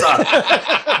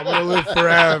 I'm gonna live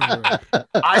forever.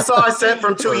 I saw a set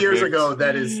from 2 years ago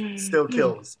that is still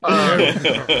kills.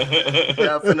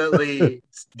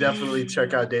 Definitely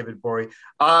check out David Bory.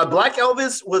 Black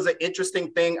Elvis was an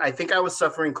interesting thing. I think I was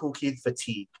suffering Kool Keith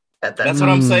fatigue at that. That's what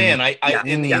I'm saying.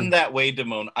 In that way,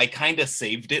 Damone, I kind of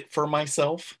saved it for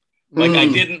myself. Like I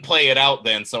didn't play it out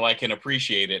then, so I can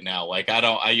appreciate it now. Like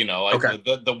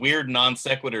the weird non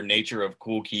sequitur nature of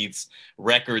Kool Keith's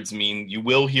records mean you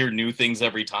will hear new things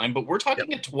every time, but we're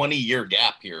talking a 20-year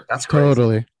gap here. That's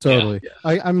crazy. Totally.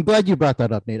 Yeah. I'm glad you brought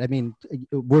that up, Nate. I mean,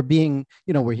 we're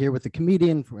here with the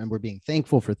comedian and we're being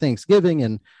thankful for Thanksgiving,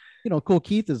 and Kool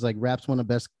Keith is like one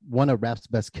of rap's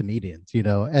best comedians,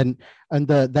 and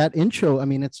that intro, I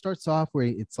mean, it starts off where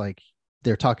it's like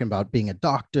they're talking about being a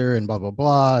doctor and blah, blah,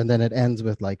 blah. And then it ends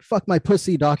with like, fuck my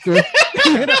pussy, doctor.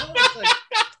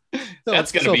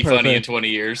 That's going to be perfect. Funny in 20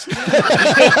 years.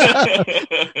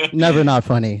 Never not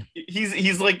funny.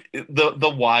 He's like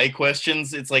the why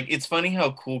questions. It's like, it's funny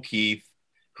how Kool Keith,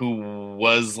 who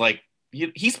was like,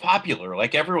 he's popular.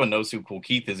 Like everyone knows who Kool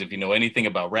Keith is if you know anything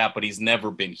about rap, but he's never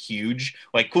been huge.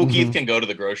 Like Kool Keith can go to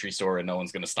the grocery store and no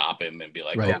one's going to stop him and be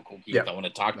like, oh, Kool Keith, I want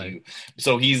to talk to you.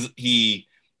 So he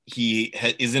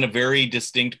is in a very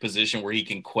distinct position where he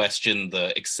can question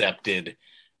the accepted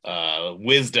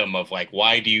wisdom of like,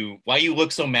 why you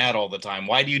look so mad all the time?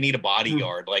 Why do you need a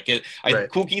bodyguard?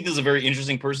 Kool Keith is a very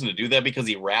interesting person to do that because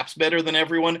he raps better than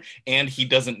everyone and he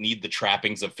doesn't need the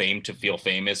trappings of fame to feel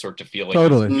famous or to feel like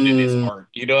he's in his art.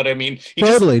 You know what I mean? He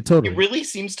really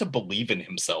seems to believe in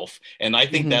himself. And I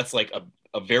think that's like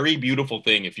a very beautiful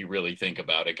thing if you really think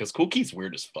about it, because Kool Keith's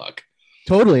weird as fuck.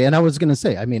 Totally. And I was going to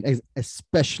say, I mean,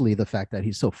 especially the fact that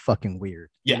he's so fucking weird.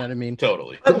 You know what I mean?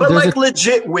 Totally. But like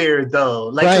legit weird though.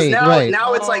 Like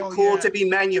now it's like cool to be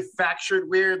manufactured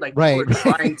weird. Like we're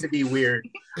trying to be weird.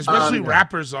 Especially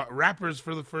rappers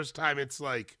for the first time. It's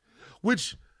like,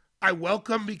 which I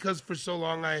welcome because for so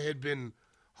long I had been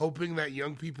hoping that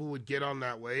young people would get on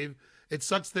that wave. It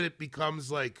sucks that it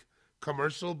becomes like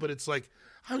commercial, but it's like,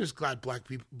 I'm just glad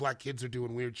black kids are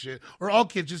doing weird shit, or all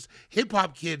kids, just hip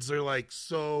hop kids are like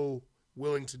so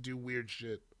willing to do weird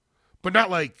shit, but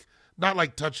not like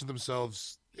touching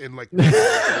themselves in like.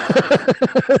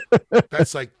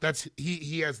 that's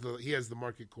he has the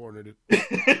market cornered.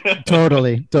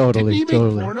 Totally. Didn't he make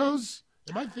pornos?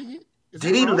 Am I thinking?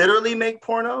 Did he literally make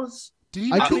pornos?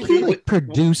 I think he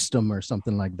produced them or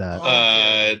something like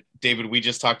that. David, we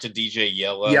just talked to DJ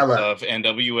Yella of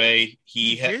NWA.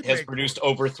 He has produced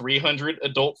over 300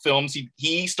 adult films.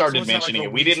 He started mentioning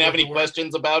it. We didn't have any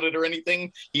questions about it or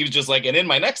anything. He was just like, and in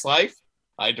my next life,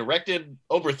 I directed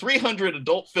over 300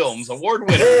 adult films, award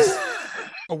winners.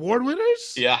 Award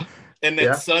winners? Yeah. And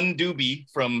then Son Doobie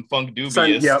from Funk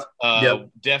Dubious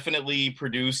definitely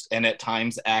produced and at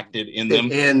times acted in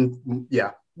them. And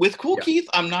with Kool Keith,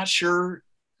 I'm not sure.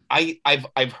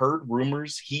 I've heard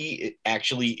rumors he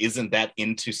actually isn't that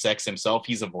into sex himself.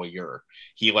 He's a voyeur.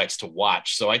 He likes to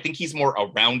watch. So I think he's more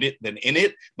around it than in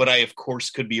it. But I, of course,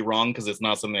 could be wrong because it's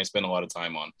not something I spend a lot of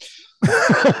time on.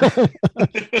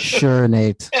 Sure,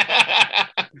 Nate.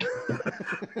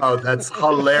 Oh, that's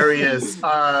hilarious.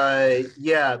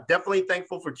 Definitely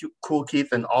thankful for Kool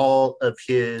Keith and all of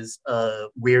his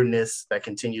weirdness that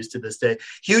continues to this day.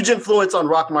 Huge influence on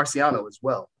Rock Marciano as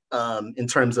well, in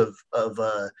terms of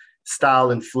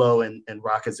style and flow, and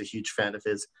Rock is a huge fan of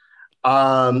his.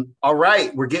 All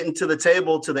right, we're getting to the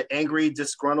table, to the angry,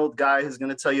 disgruntled guy who's going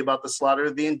to tell you about the slaughter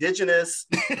of the indigenous.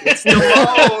 It's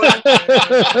Damone.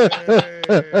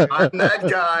 I'm that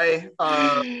guy.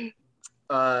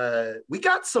 We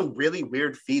got some really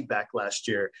weird feedback last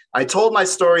year. I told my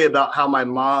story about how my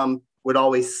mom would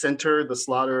always center the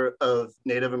slaughter of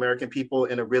Native American people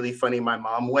in a really funny my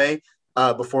mom way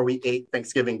before we ate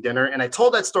Thanksgiving dinner. And I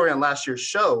told that story on last year's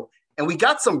show, and we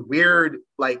got some weird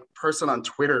person on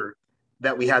Twitter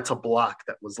that we had to block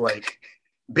that was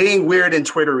being weird and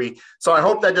twittery. So I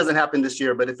hope that doesn't happen this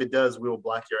year, but if it does, we will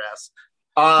block your ass.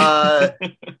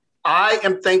 I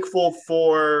am thankful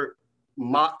for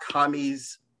Mock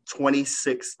Kami's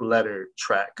 26th Letter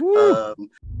track.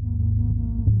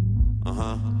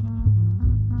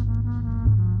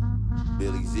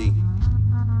 Billy Z.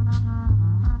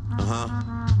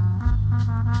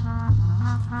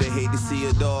 They hate to see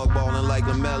a dog balling like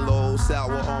LaMelo.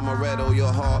 Sour amaretto,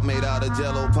 your heart made out of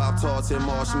jello. Pop-Tarts and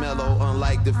marshmallow.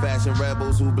 Unlike the fashion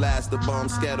rebels who blast the bomb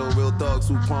skettle. Real thugs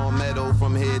who palmetto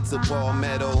from head to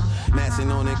palmetto.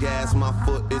 Mashing on the gas, my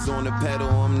foot is on the pedal.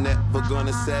 I'm never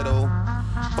gonna settle.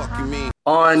 Fuck you mean?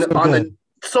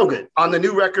 So good. On the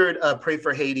new record, Pray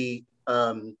for Haiti,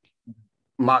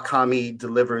 Mock Kami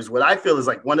delivers what I feel is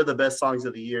one of the best songs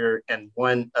of the year, and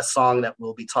a song that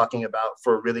we'll be talking about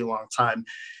for a really long time.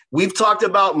 We've talked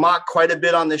about Mock quite a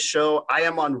bit on this show. I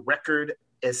am on record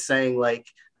as saying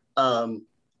I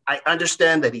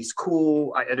understand that he's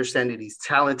cool. I understand that he's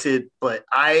talented, but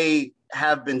I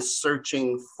have been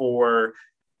searching for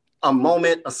a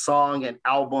moment, a song, an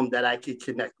album that I could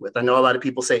connect with. I know a lot of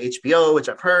people say HBO, which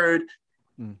I've heard.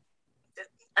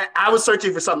 I was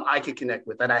searching for something I could connect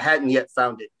with, and I hadn't yet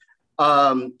found it.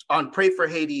 On Pray for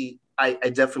Haiti, I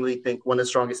definitely think one of the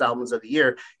strongest albums of the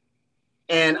year.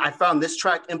 And I found this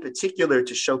track in particular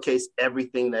to showcase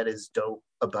everything that is dope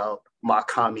about Mock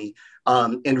Kami,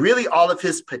 and really all of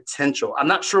his potential. I'm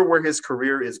not sure where his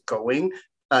career is going.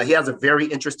 He has a very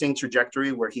interesting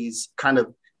trajectory where he's kind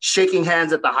of shaking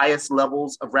hands at the highest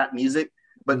levels of rap music,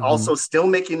 but also still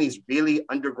making these really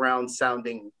underground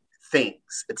sounding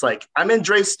things. It's I'm in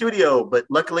Dre's studio, but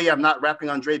luckily I'm not rapping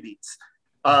on Dre beats.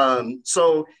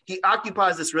 So he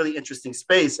occupies this really interesting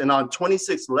space. And on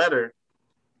 26th Letter,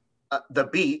 the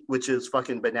beat, which is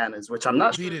fucking bananas, which I'm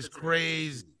not sure. Beat is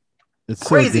crazy. It's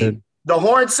crazy. So good. The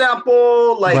horn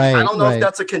sample, I don't know if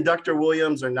that's a Conductor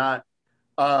Williams or not.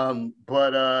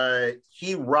 But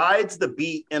he rides the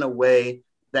beat in a way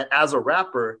that as a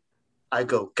rapper, I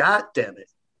go, God damn it.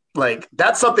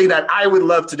 That's something that I would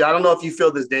love to do. I don't know if you feel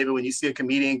this, David, when you see a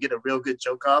comedian get a real good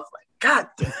joke off. God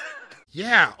damn it.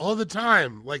 Yeah, all the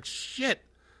time. Shit.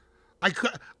 I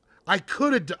could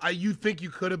have. You think you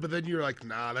could have, but then you're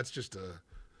nah, that's just a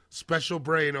special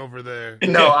brain over there.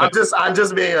 No, I'm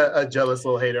just being a jealous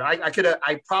little hater.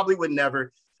 I probably would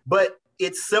never, but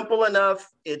it's simple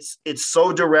enough. It's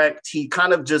so direct. He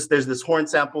kind of there's this horn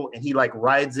sample and he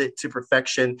rides it to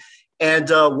perfection. And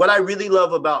what I really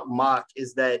love about Mock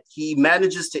is that he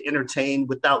manages to entertain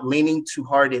without leaning too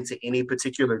hard into any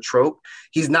particular trope.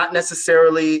 He's not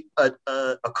necessarily a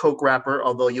coke rapper,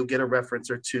 although you'll get a reference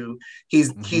or two.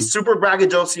 He's super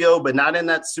braggadocio, but not in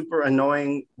that super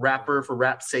annoying rapper for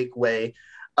rap's sake way.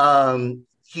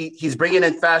 He's bringing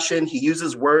in fashion. He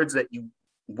uses words that you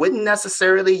wouldn't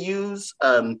necessarily use.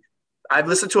 I've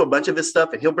listened to a bunch of his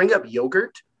stuff, and he'll bring up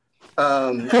yogurt.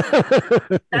 And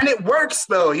it works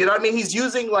though, you know what I mean? He's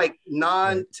using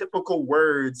non-typical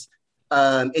words,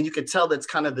 and you can tell that's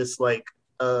kind of this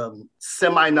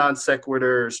semi non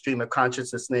sequitur stream of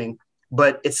consciousness thing,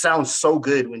 but it sounds so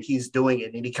good when he's doing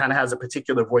it, and he kind of has a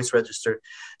particular voice register.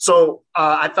 So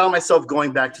I found myself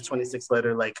going back to 26th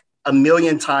Letter a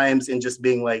million times and just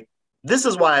being this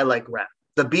is why I like rap.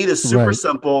 The beat is super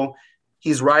simple.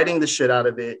 He's writing the shit out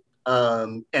of it,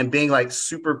 and being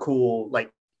super cool,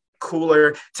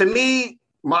 cooler. To me,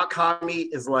 Mock Kami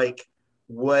is what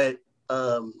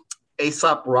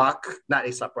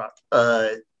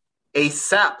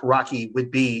A$AP Rocky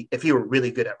would be if he were really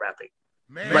good at rapping.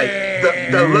 Man. Like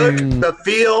the look, the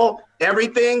feel,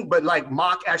 everything, but like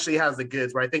Mock actually has the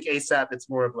goods. Where I think ASAP, it's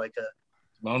more of like a.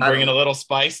 I'm bringing a little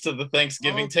spice to the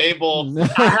Thanksgiving table.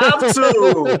 I have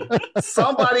to.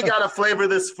 Somebody got to flavor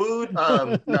this food.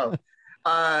 No.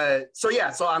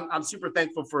 So I'm super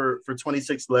thankful for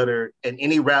 26 Letter, and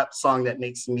any rap song that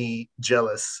makes me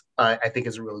jealous. I think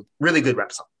is a really, really good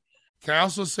rap song. Can I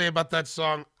also say about that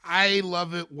song? I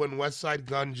love it when Westside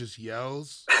Gunn just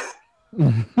yells.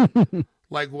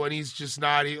 Like when he's just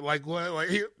not like what like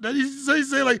he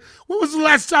say like, when was the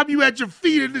last time you had your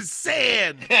feet in the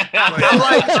sand?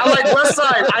 I like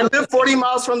Westside. I live 40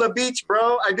 miles from the beach,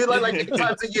 bro. I do like 8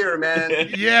 times a year, man.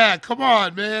 Yeah, come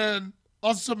on, man.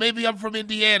 Also, maybe I'm from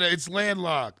Indiana. It's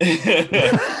landlocked.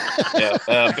 Yeah,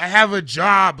 I have a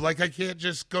job. Like I can't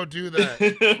just go do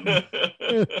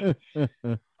that.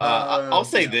 I'll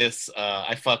say this.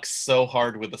 I fuck so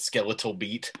hard with a skeletal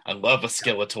beat. I love a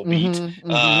skeletal beat.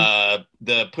 The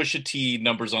Pusha T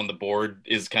Numbers on the Board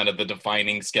is kind of the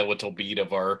defining skeletal beat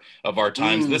of our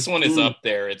times. This one is up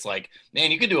there. It's like,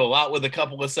 man, you can do a lot with a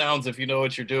couple of sounds if you know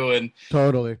what you're doing.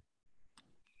 Totally.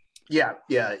 Yeah,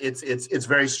 it's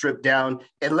very stripped down.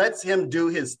 It lets him do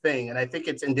his thing, and I think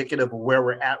it's indicative of where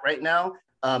we're at right now.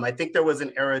 I think there was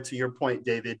an era, to your point,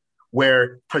 David,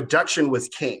 where production was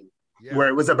king. Yeah. Where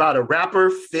it was about a rapper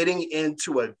fitting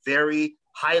into a very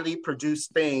highly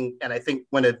produced thing. And I think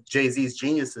one of Jay-Z's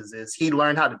geniuses is he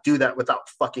learned how to do that without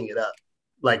fucking it up.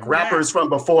 Like rappers from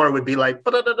before would be like,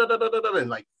 and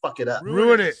like fuck it up.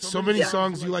 Ruin it. So many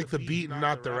songs you like the beat and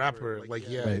not the rapper. Like,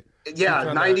 Yeah,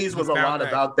 90s was a lot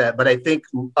about that. But I think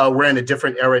we're in a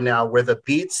different era now where the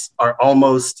beats are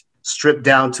almost stripped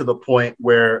down to the point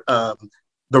where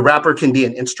the rapper can be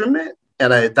an instrument.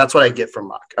 And that's what I get from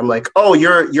Mock. I'm like, oh,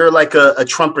 you're like a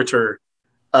trumpeter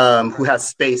who has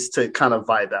space to kind of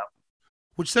vibe out.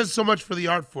 Which says so much for the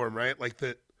art form, right? Like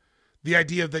the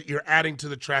idea that you're adding to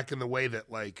the track in the way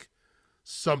that like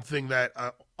something that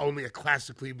only a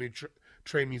classically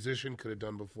trained musician could have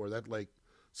done before. That like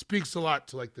speaks a lot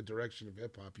to like the direction of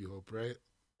hip hop, you hope, right?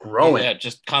 Growing. Yeah,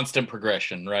 just constant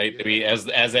progression, right? I mean,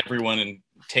 as everyone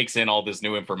takes in all this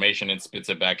new information and spits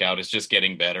it back out, it's just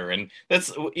getting better. And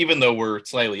that's, even though we're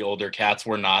slightly older cats,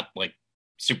 we're not like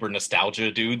super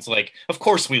nostalgia dudes. Like, of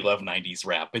course we love 90s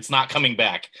rap. It's not coming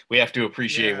back. We have to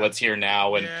appreciate what's here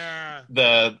now. And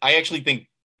I actually think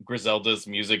Griselda's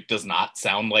music does not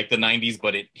sound like the 90s,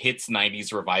 but it hits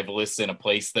 90s revivalists in a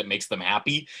place that makes them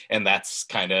happy. And that's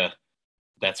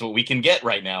what we can get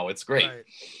right now. It's great. Right.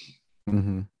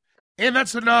 Mm-hmm. And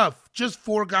that's enough. Just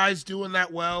 4 guys doing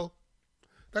that well.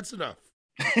 That's enough.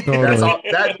 That's all.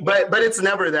 But it's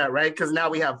never that, right? Because now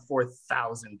we have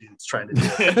 4,000 dudes trying to do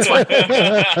it. It's fine.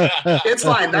 It's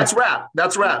fine. That's rap.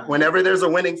 That's rap. Whenever there's a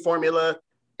winning formula,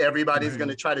 everybody's going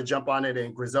to try to jump on it,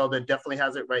 and Griselda definitely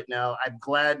has it right now. I'm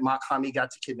glad Mock Hami got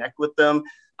to connect with them.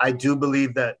 I do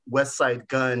believe that Westside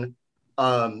Gunn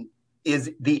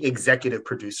is the executive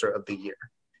producer of the year.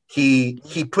 He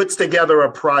puts together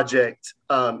a project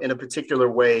in a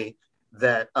particular way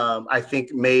that I think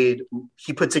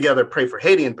he put together Pray for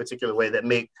Haiti in a particular way that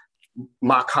made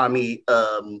Mock Hami,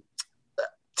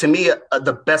 to me,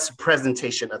 the best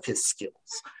presentation of his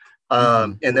skills.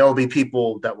 And there will be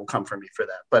people that will come for me for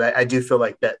that. But I do feel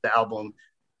like that the album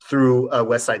through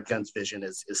Westside Gunn's vision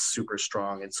is super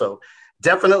strong. And so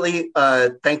definitely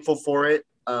thankful for it.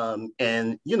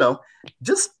 And,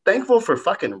 just thankful for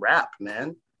fucking rap,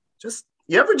 man.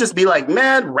 You ever just be like,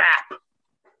 man, rap?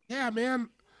 Yeah, man.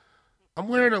 I'm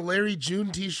wearing a Larry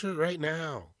June t-shirt right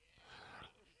now.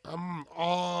 I'm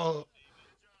all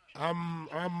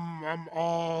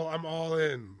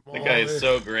in. The guy is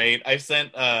so great. I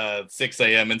sent 6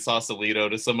 a.m. in Sausalito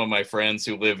to some of my friends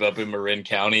who live up in Marin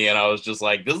County, and I was just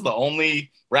like, this is the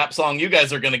only rap song you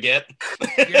guys are going to get.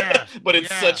 Yeah. But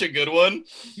it's such a good one.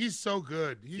 He's so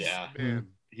good. Man.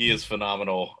 He is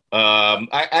phenomenal.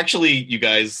 You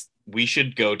guys, we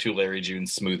should go to Larry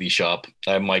June's smoothie shop.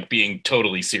 I'm like being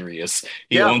totally serious.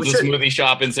 He owns a smoothie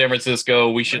shop in San Francisco.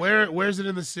 We should. Where's it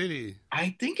in the city?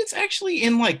 I think it's actually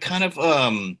in like kind of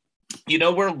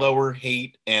where Lower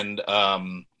Haight and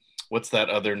what's that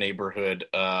other neighborhood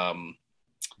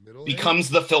becomes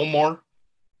the Fillmore.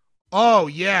 Oh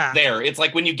yeah, there. It's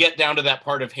like when you get down to that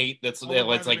part of Haight, it's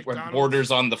like where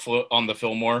borders on the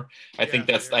Fillmore. I think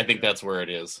that's where it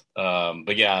is.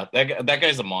 But yeah, that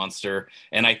guy's a monster,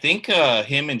 and I think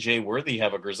him and Jay Worthy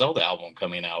have a Griselda album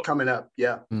coming up.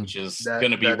 Yeah, which is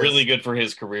going to be really good for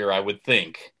his career, I would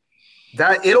think.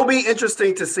 That it'll be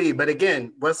interesting to see. But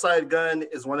again, Westside Gunn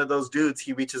is one of those dudes.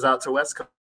 He reaches out to West Coast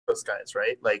those guys,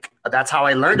 right? Like that's how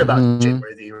I learned about Jay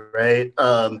Worthy, right?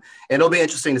 And it'll be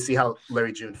interesting to see how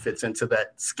Larry June fits into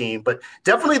that scheme, but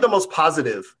definitely the most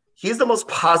positive. He's the most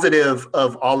positive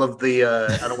of all of the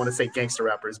I don't want to say gangster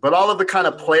rappers, but all of the kind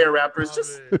of player rappers,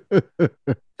 just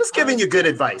giving you good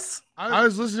advice. I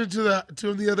was listening to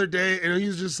him the other day, and he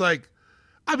was just like,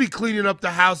 "I be cleaning up the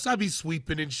house, I be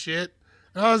sweeping and shit,"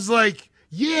 and I was like,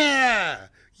 "Yeah,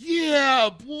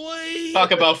 boy." Talk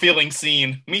about feeling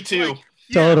seen. Me too. Like,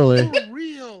 totally. For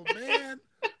real, man.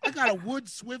 I got a wood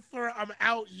swiffer. I'm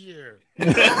out here.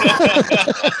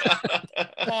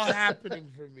 All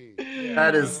happening for me.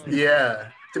 That is,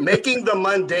 making the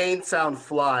mundane sound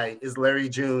fly is Larry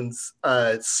June's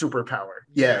superpower.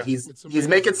 Yeah, he's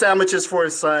making sandwiches for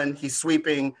his son. He's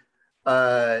sweeping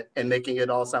and making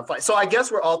it all sound fly. So I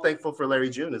guess we're all thankful for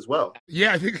Larry June as well.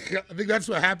 Yeah, I think that's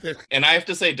what happened. And I have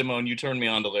to say, Damone, you turned me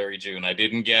on to Larry June. I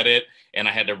didn't get it, and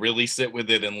I had to really sit with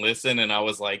it and listen. And I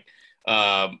was like,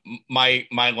 my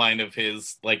line of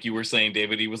his, like you were saying,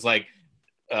 David, he was like,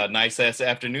 nice ass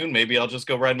afternoon, maybe I'll just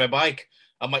go ride my bike.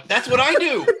 I'm like, that's what I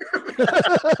do.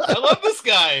 I love this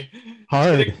guy.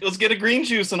 Let's get a green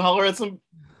juice and holler at some,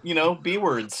 B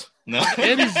words. No.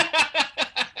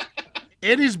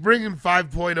 And he's bringing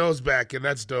 5.0s back, and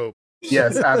that's dope.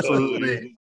 Yes,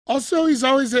 absolutely. Also, he's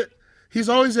always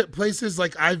at places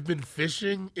like I've been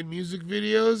fishing in music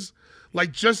videos,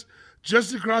 like just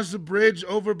across the bridge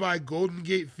over by Golden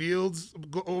Gate Fields,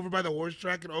 over by the horse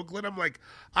track in Oakland. I'm like,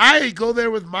 I go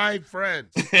there with my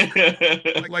friends.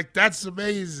 like that's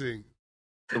amazing.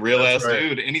 A real ass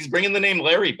dude, and he's bringing the name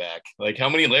Larry back. Like, how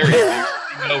many Larrys do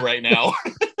you know right now?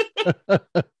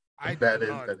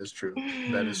 That is true.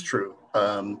 That is true.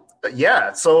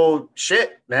 Yeah. So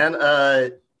shit, man.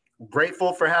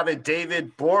 Grateful for having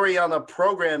David Borey on the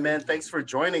program, man. Thanks for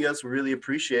joining us. We really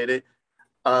appreciate it.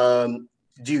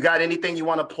 Do you got anything you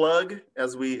want to plug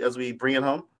as we bring it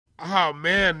home? Oh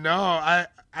man, no. I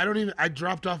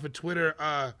dropped off of Twitter.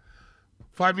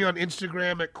 Find me on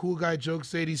Instagram at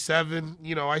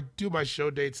CoolGuyJokes87. I do my show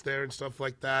dates there and stuff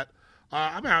like that.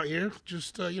 I'm out here.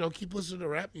 Just keep listening to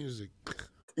rap music.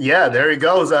 Yeah, there he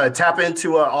goes. Tap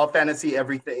into All Fantasy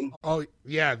Everything. Oh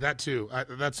yeah, that too.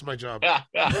 That's my job.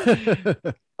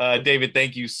 David,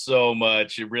 thank you so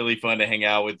much. It's really fun to hang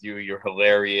out with you. You're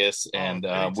hilarious, and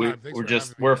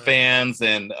we're fans,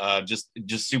 and just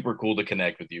super cool to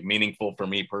connect with you. Meaningful for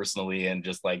me personally, and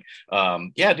just like,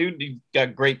 dude, you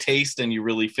got great taste, and you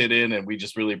really fit in, and we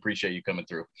just really appreciate you coming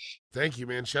through. Thank you,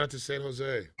 man. Shout out to San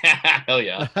Jose. Hell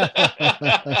yeah.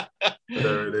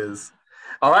 There it is.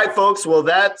 All right, folks. Well,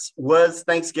 that was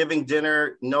Thanksgiving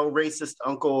dinner. No racist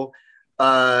uncle,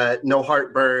 no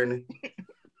heartburn.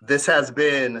 This has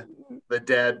been the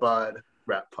Dad Bod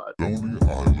Rap Pod. Lonely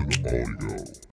Island Audio.